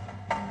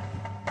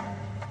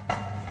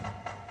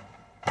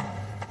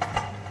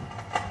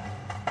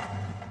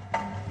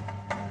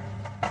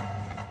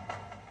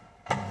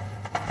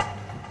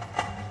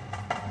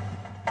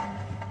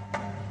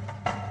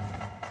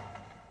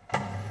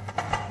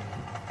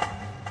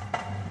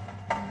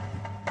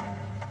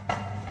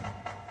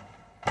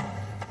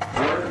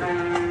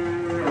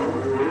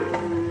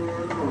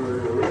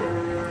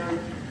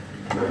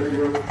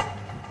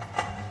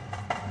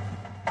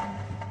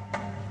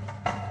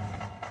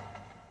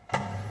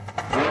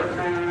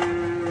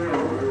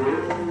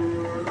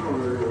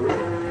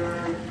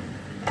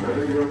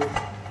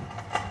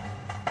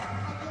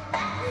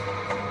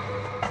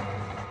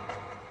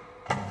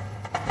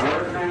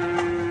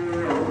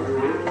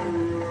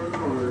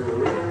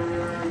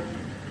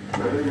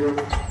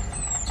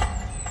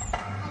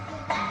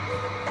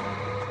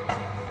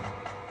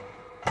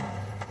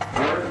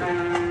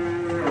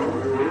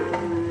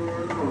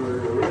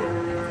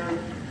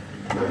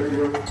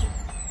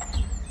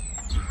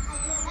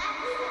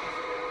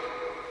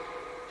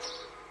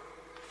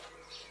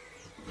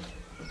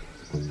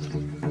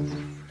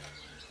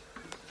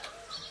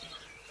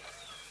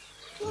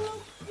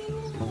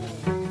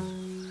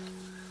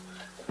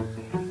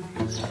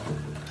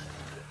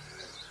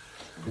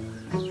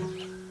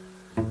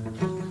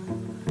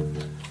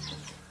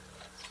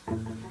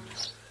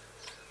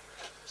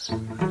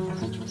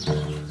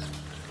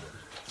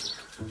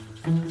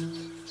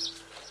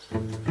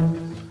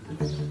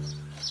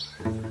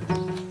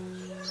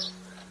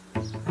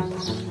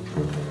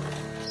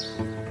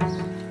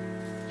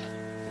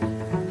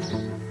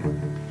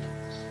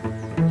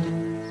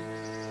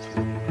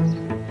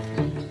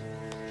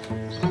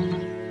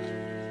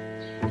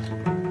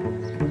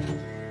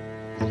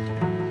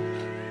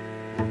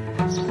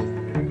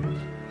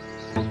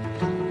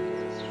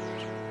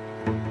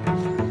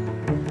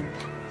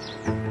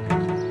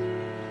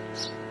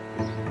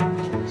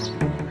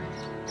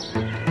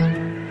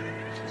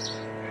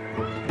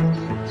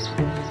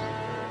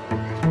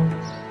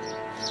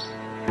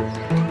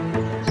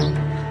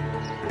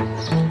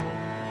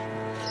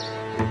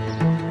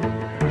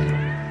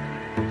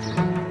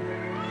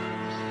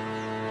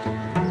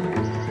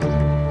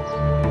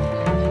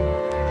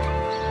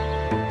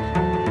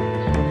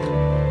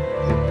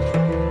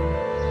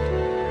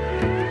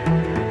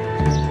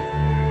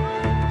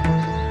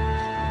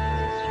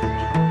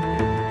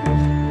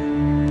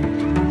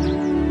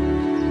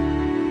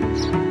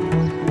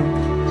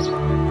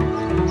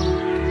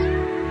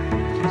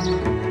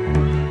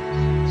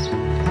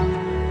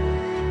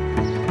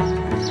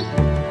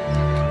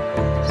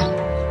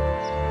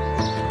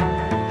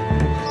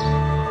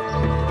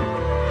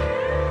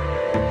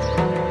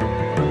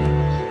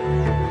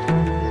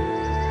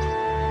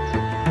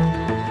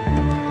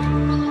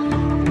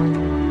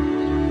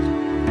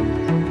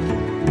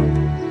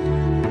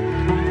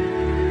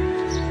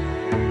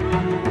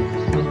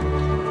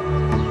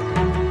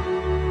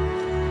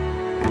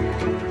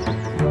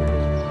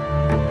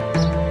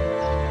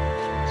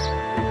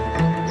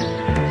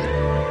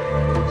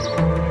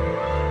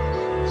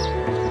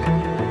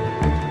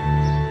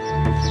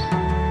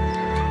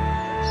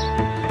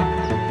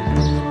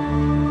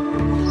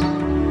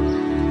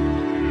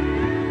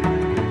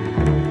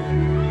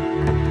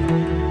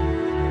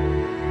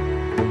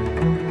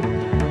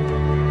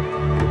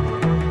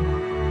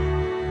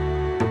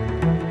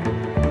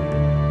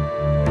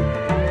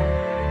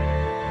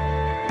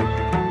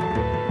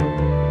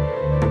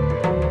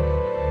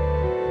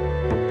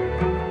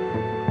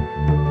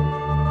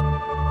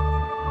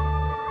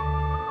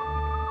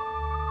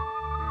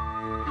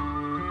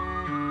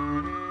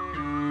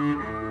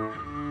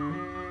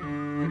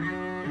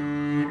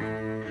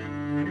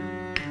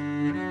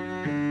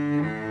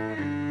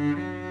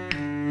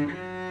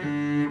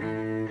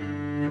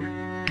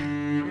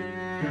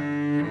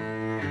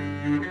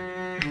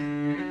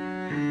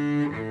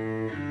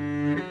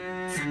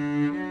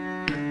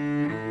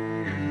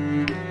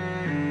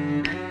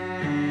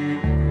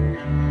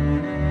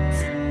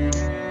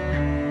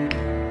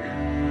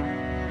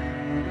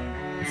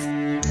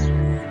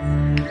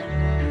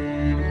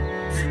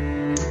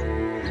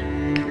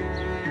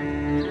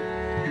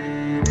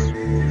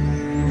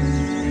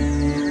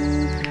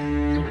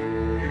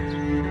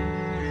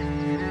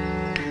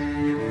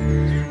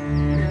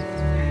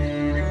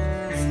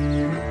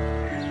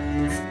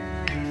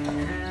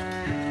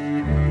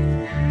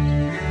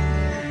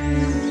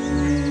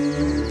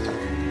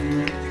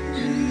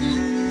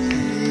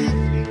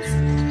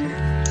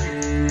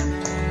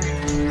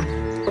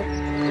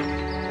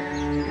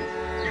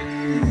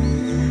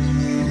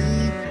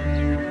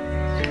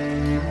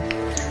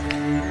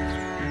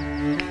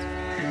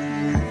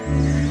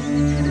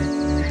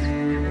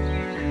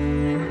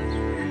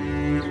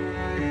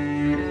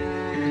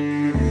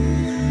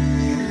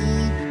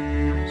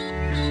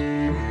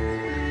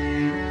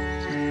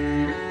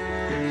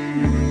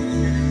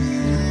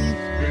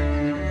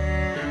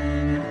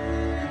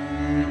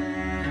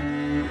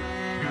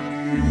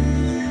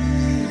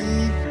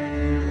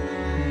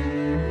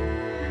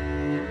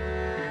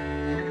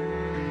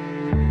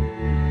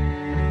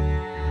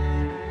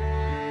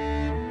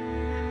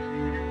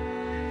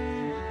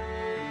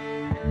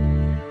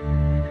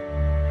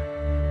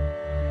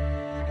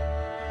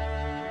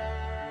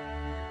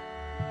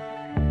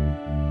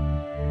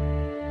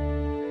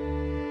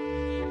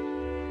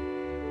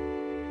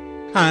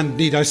 And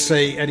need I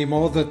say any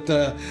more that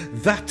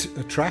that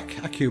track,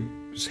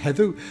 Accu's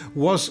Heather,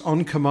 was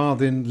on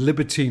Carmarthen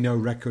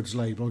Libertino Records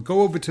label.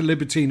 Go over to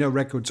Libertino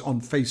Records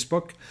on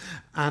Facebook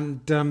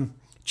and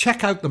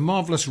check out the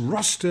marvellous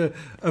roster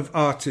of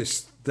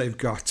artists they've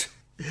got.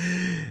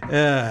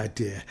 Ah,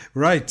 dear.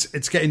 Right,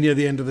 it's getting near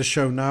the end of the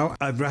show now.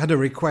 I've had a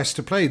request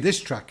to play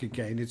this track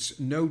again. It's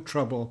No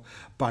Trouble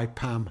by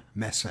Pam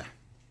Messer.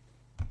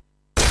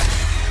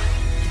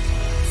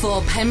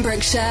 For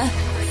Pembrokeshire,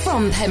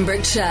 from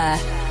Pembrokeshire,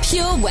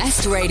 Pure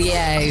West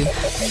Radio.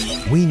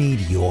 We need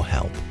your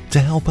help to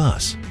help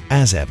us.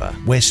 As ever,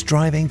 we're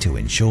striving to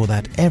ensure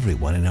that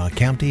everyone in our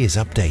county is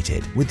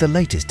updated with the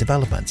latest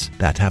developments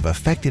that have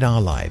affected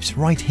our lives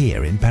right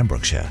here in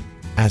Pembrokeshire.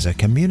 As a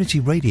community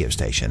radio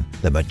station,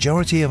 the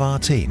majority of our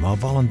team are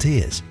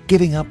volunteers,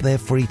 giving up their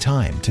free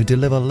time to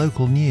deliver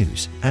local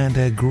news and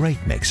a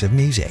great mix of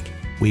music.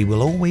 We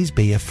will always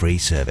be a free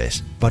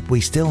service, but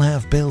we still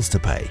have bills to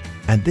pay,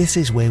 and this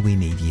is where we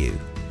need you.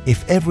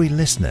 If every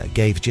listener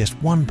gave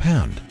just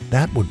 £1,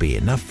 that would be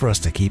enough for us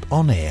to keep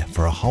on air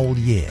for a whole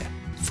year.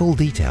 Full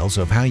details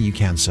of how you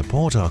can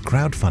support our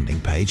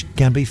crowdfunding page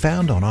can be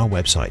found on our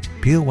website,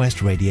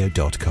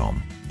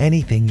 purewestradio.com.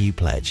 Anything you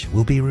pledge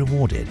will be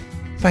rewarded.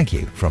 Thank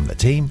you from the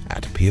team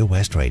at Pure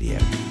West Radio.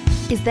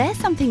 Is there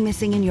something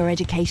missing in your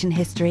education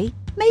history?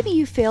 Maybe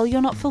you feel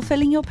you're not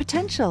fulfilling your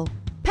potential.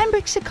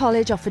 Pembrokeshire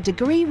College offer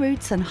degree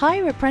routes and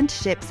higher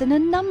apprenticeships in a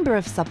number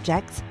of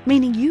subjects,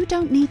 meaning you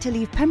don't need to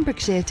leave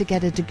Pembrokeshire to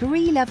get a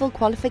degree-level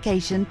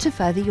qualification to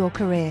further your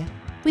career.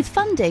 With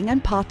funding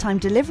and part-time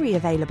delivery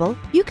available,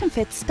 you can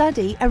fit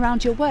study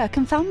around your work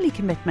and family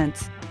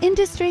commitments.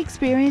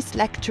 Industry-experienced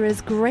lecturers,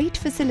 great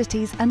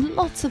facilities and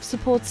lots of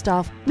support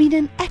staff mean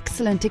an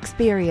excellent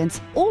experience,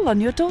 all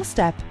on your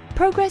doorstep.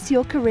 Progress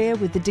your career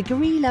with the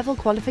degree-level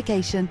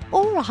qualification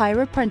or a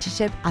higher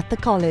apprenticeship at the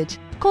college.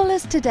 Call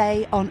us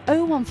today on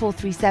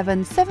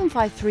 01437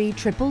 753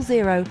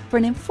 000 for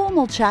an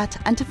informal chat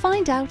and to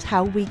find out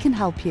how we can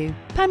help you.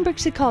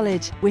 Pembrokeshire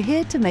College, we're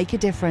here to make a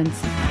difference.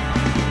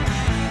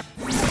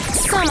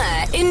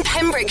 Summer in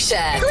Pembrokeshire.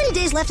 How many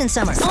days left in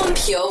summer? On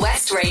Pure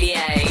West Radio.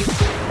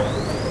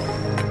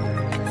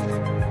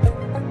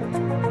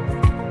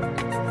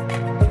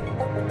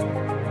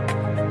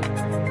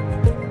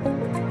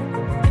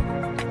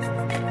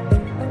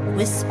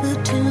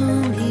 Whisper to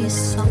me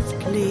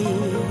softly,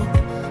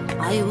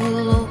 I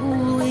will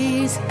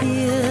always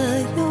hear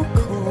your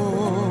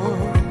call.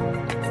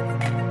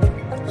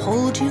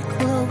 Hold you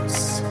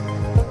close,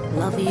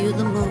 love you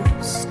the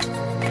most.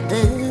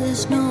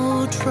 There's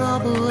no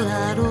trouble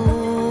at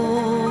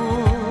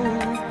all.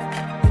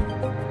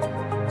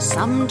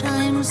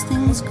 Sometimes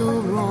things go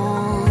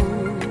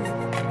wrong,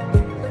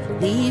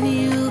 leave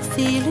you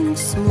feeling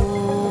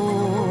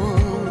small.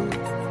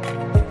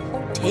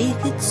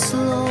 Take it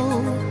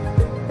slow,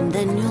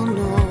 then you'll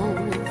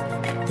know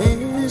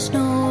there's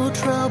no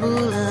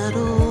trouble at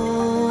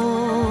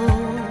all.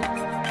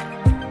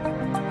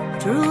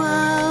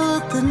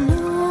 Throughout the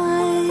night,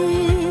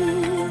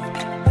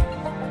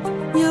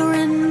 you're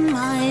in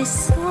my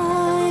sight.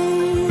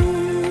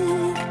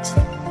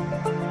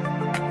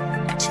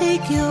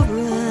 Take your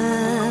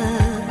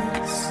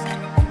rest,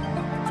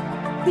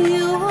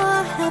 you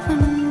are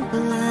heaven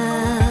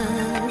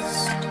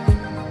blessed.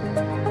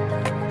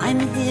 I'm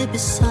here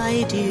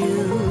beside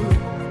you,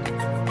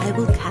 I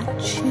will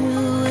catch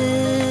you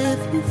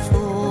if you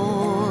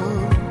fall.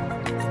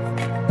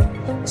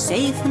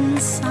 Safe and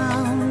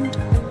sound,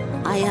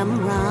 I am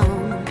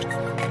around.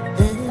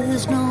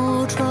 There's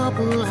no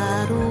trouble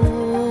at all.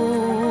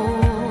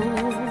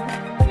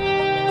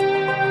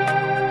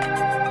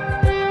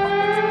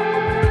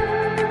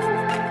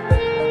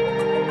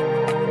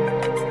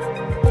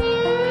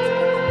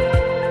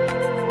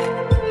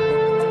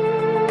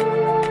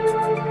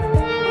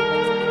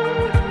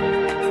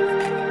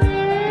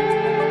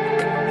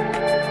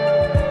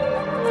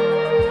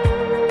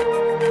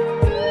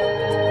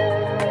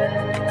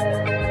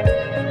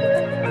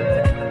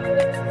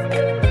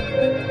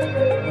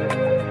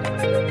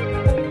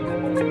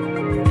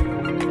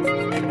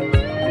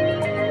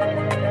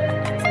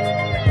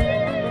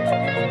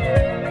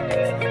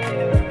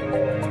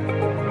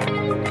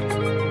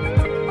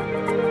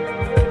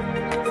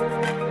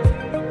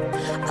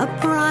 A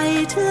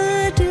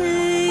brighter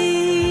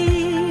day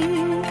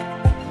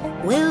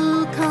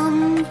will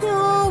come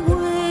your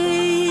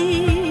way.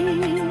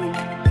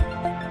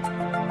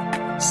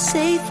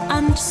 Safe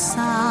and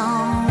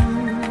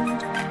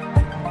sound,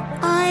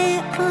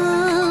 I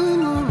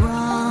am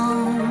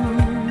around.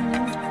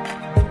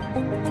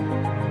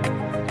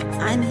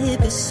 I'm here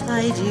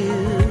beside you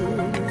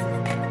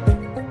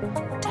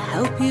to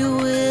help you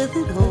with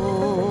it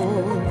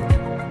all.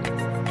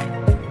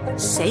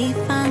 Safe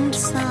and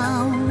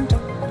sound,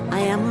 I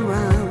am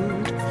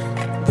around.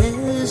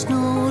 There's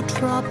no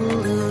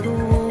trouble at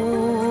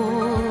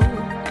all.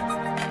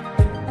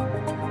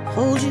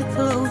 Hold you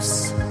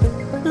close,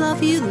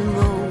 love you the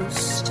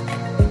most.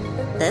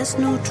 There's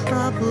no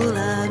trouble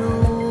at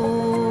all.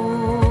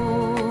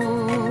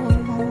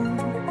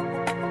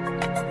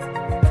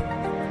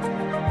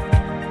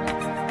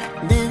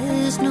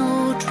 There's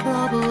no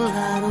trouble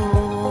at all.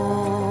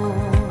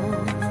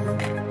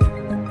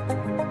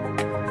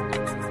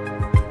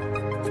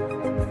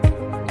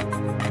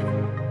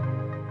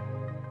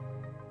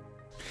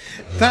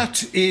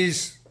 That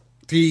is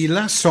the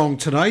last song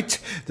tonight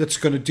that's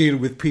going to deal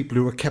with people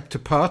who are kept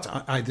apart,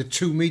 either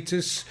 2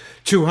 metres,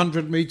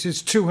 200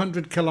 metres,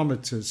 200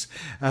 kilometres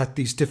at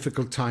these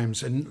difficult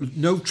times. And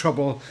No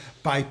Trouble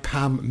by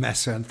Pam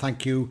Messer. And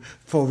thank you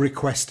for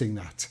requesting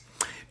that.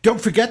 Don't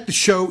forget, the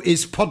show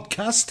is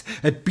podcast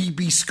at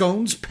BB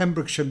Skone's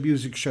Pembrokeshire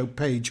Music Show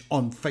page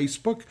on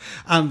Facebook.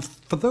 And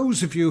for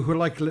those of you who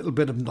like a little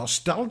bit of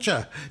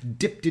nostalgia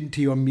dipped into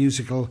your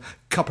musical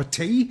cup of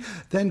tea,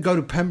 then go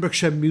to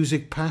Pembrokeshire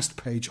Music Past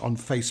page on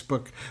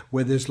Facebook,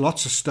 where there's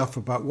lots of stuff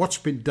about what's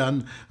been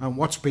done and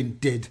what's been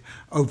did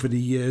over the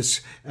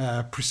years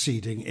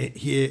preceding it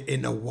here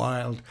in a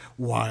wild,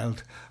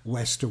 wild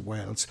west of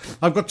Wales.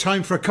 I've got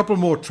time for a couple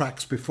more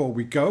tracks before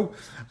we go.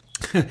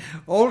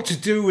 All to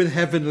do with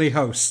Heavenly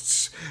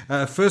Hosts.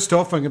 First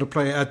off, I'm going to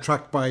play a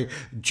track by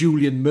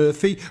Julian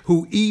Murphy,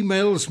 who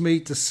emails me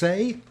to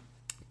say,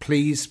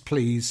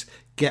 please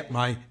get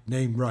my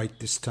name right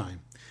this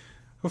time.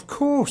 Of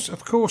course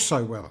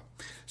I will.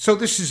 So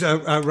this is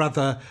a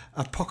rather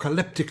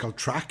apocalyptical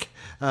track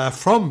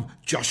from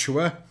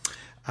Joshua,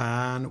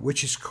 and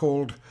which is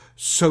called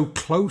So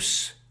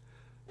Close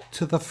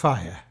to the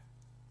Fire.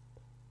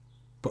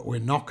 But we're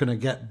not going to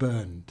get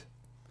burned,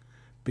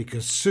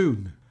 because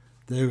soon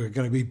there are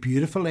going to be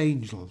beautiful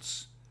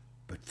angels.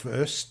 But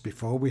first,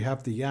 before we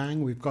have the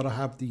yang, we've got to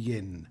have the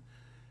yin.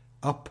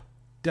 Up,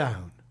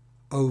 down,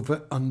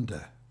 over,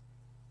 under.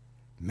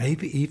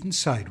 Maybe even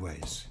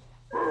sideways.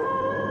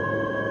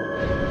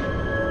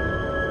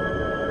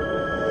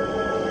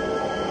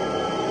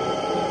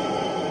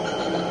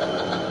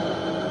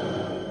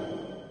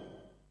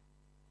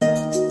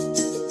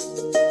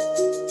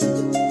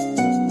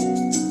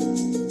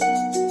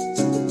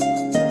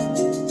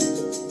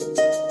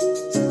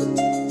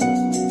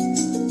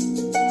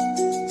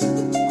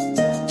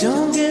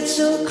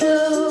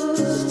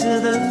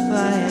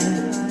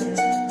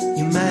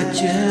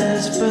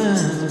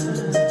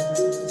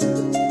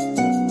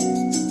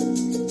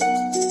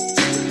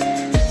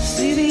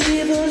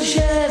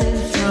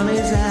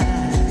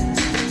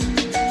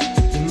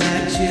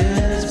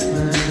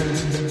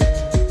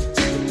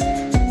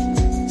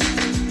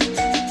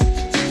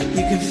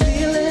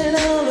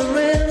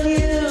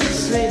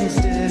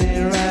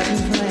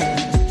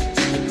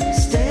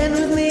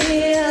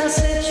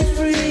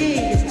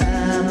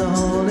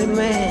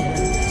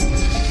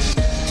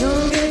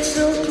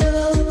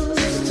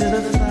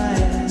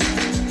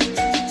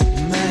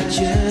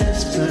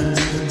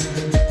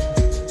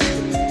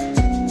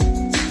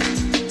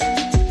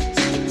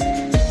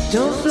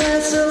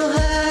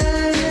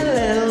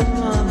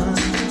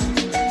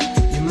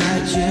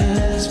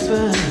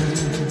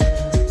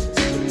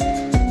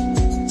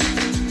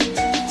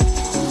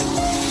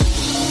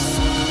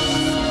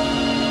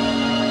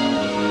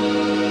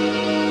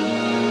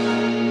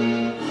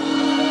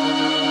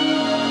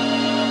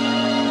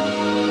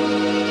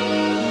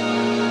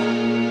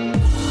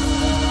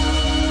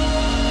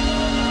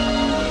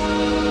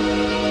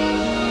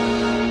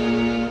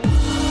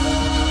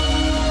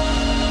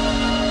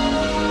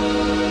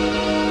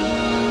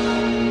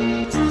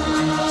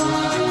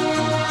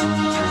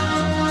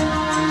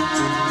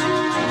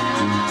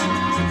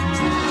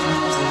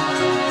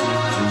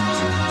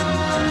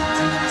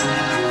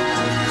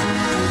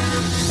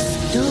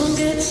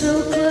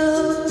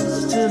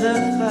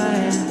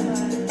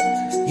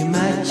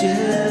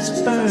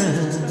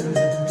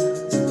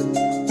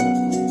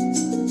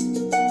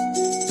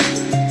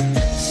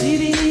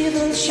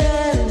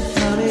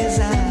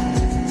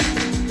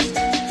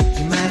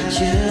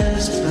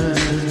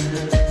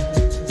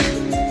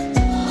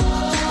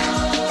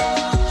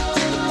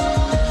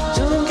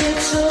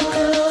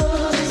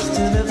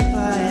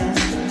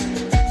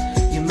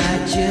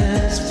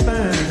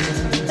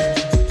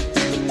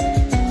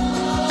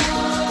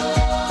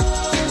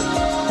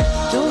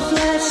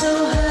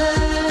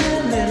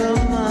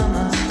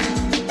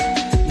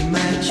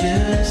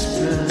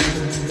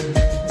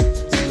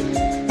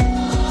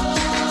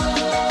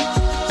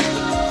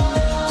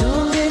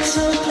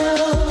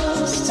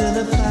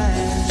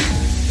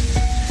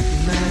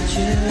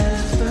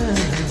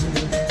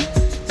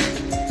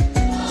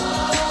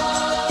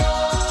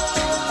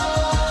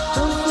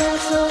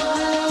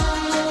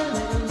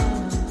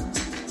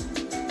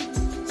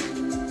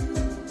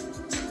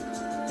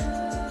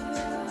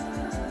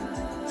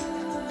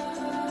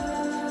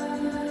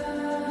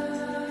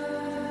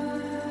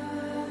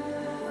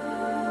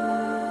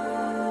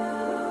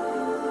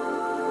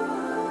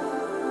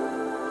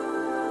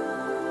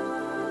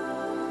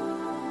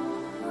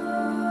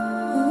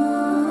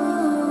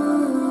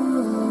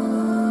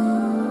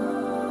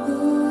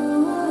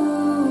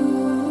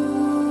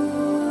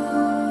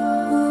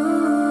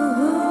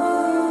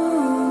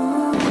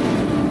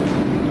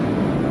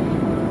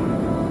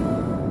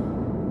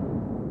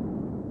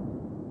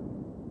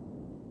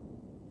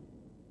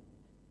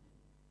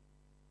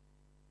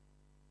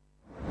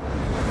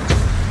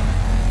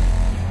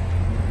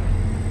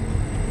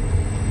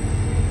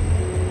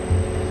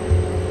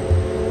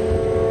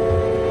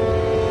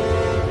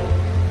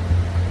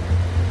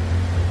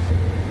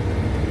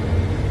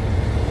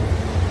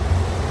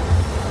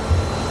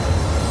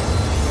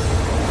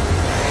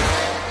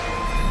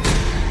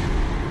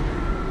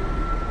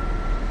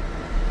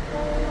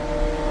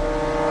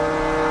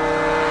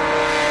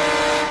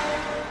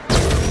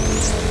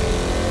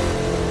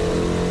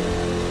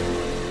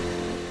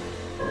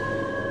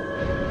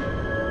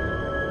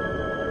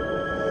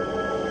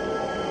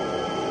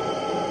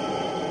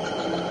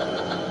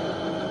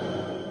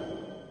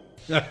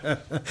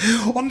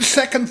 On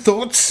second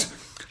thoughts,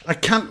 I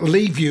can't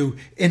leave you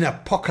in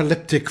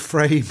apocalyptic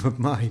frame of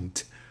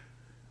mind.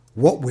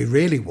 What we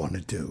really want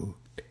to do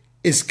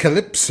is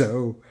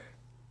calypso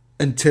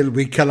until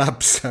we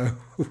collapso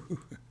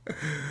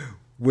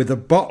with a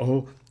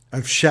bottle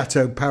of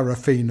Chateau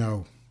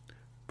Parafino.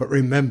 But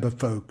remember,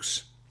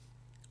 folks,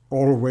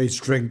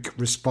 always drink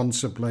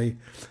responsibly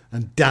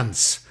and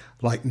dance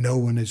like no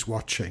one is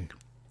watching.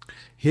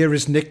 Here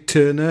is Nick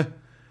Turner,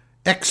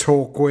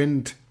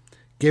 ex-Hawkwind,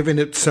 giving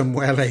it some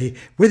welly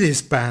with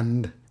his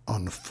band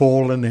on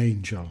Fallen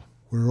Angel.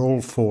 We're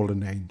all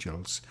fallen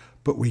angels,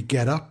 but we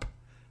get up,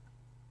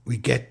 we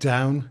get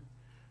down,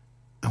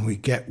 and we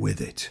get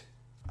with it.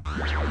 9,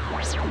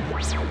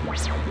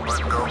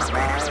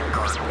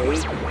 8,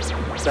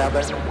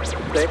 7,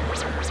 6.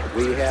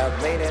 We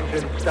have main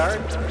engine start.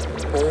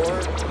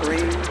 4, 3,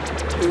 2,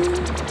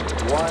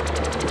 1,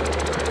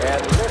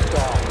 and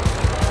liftoff.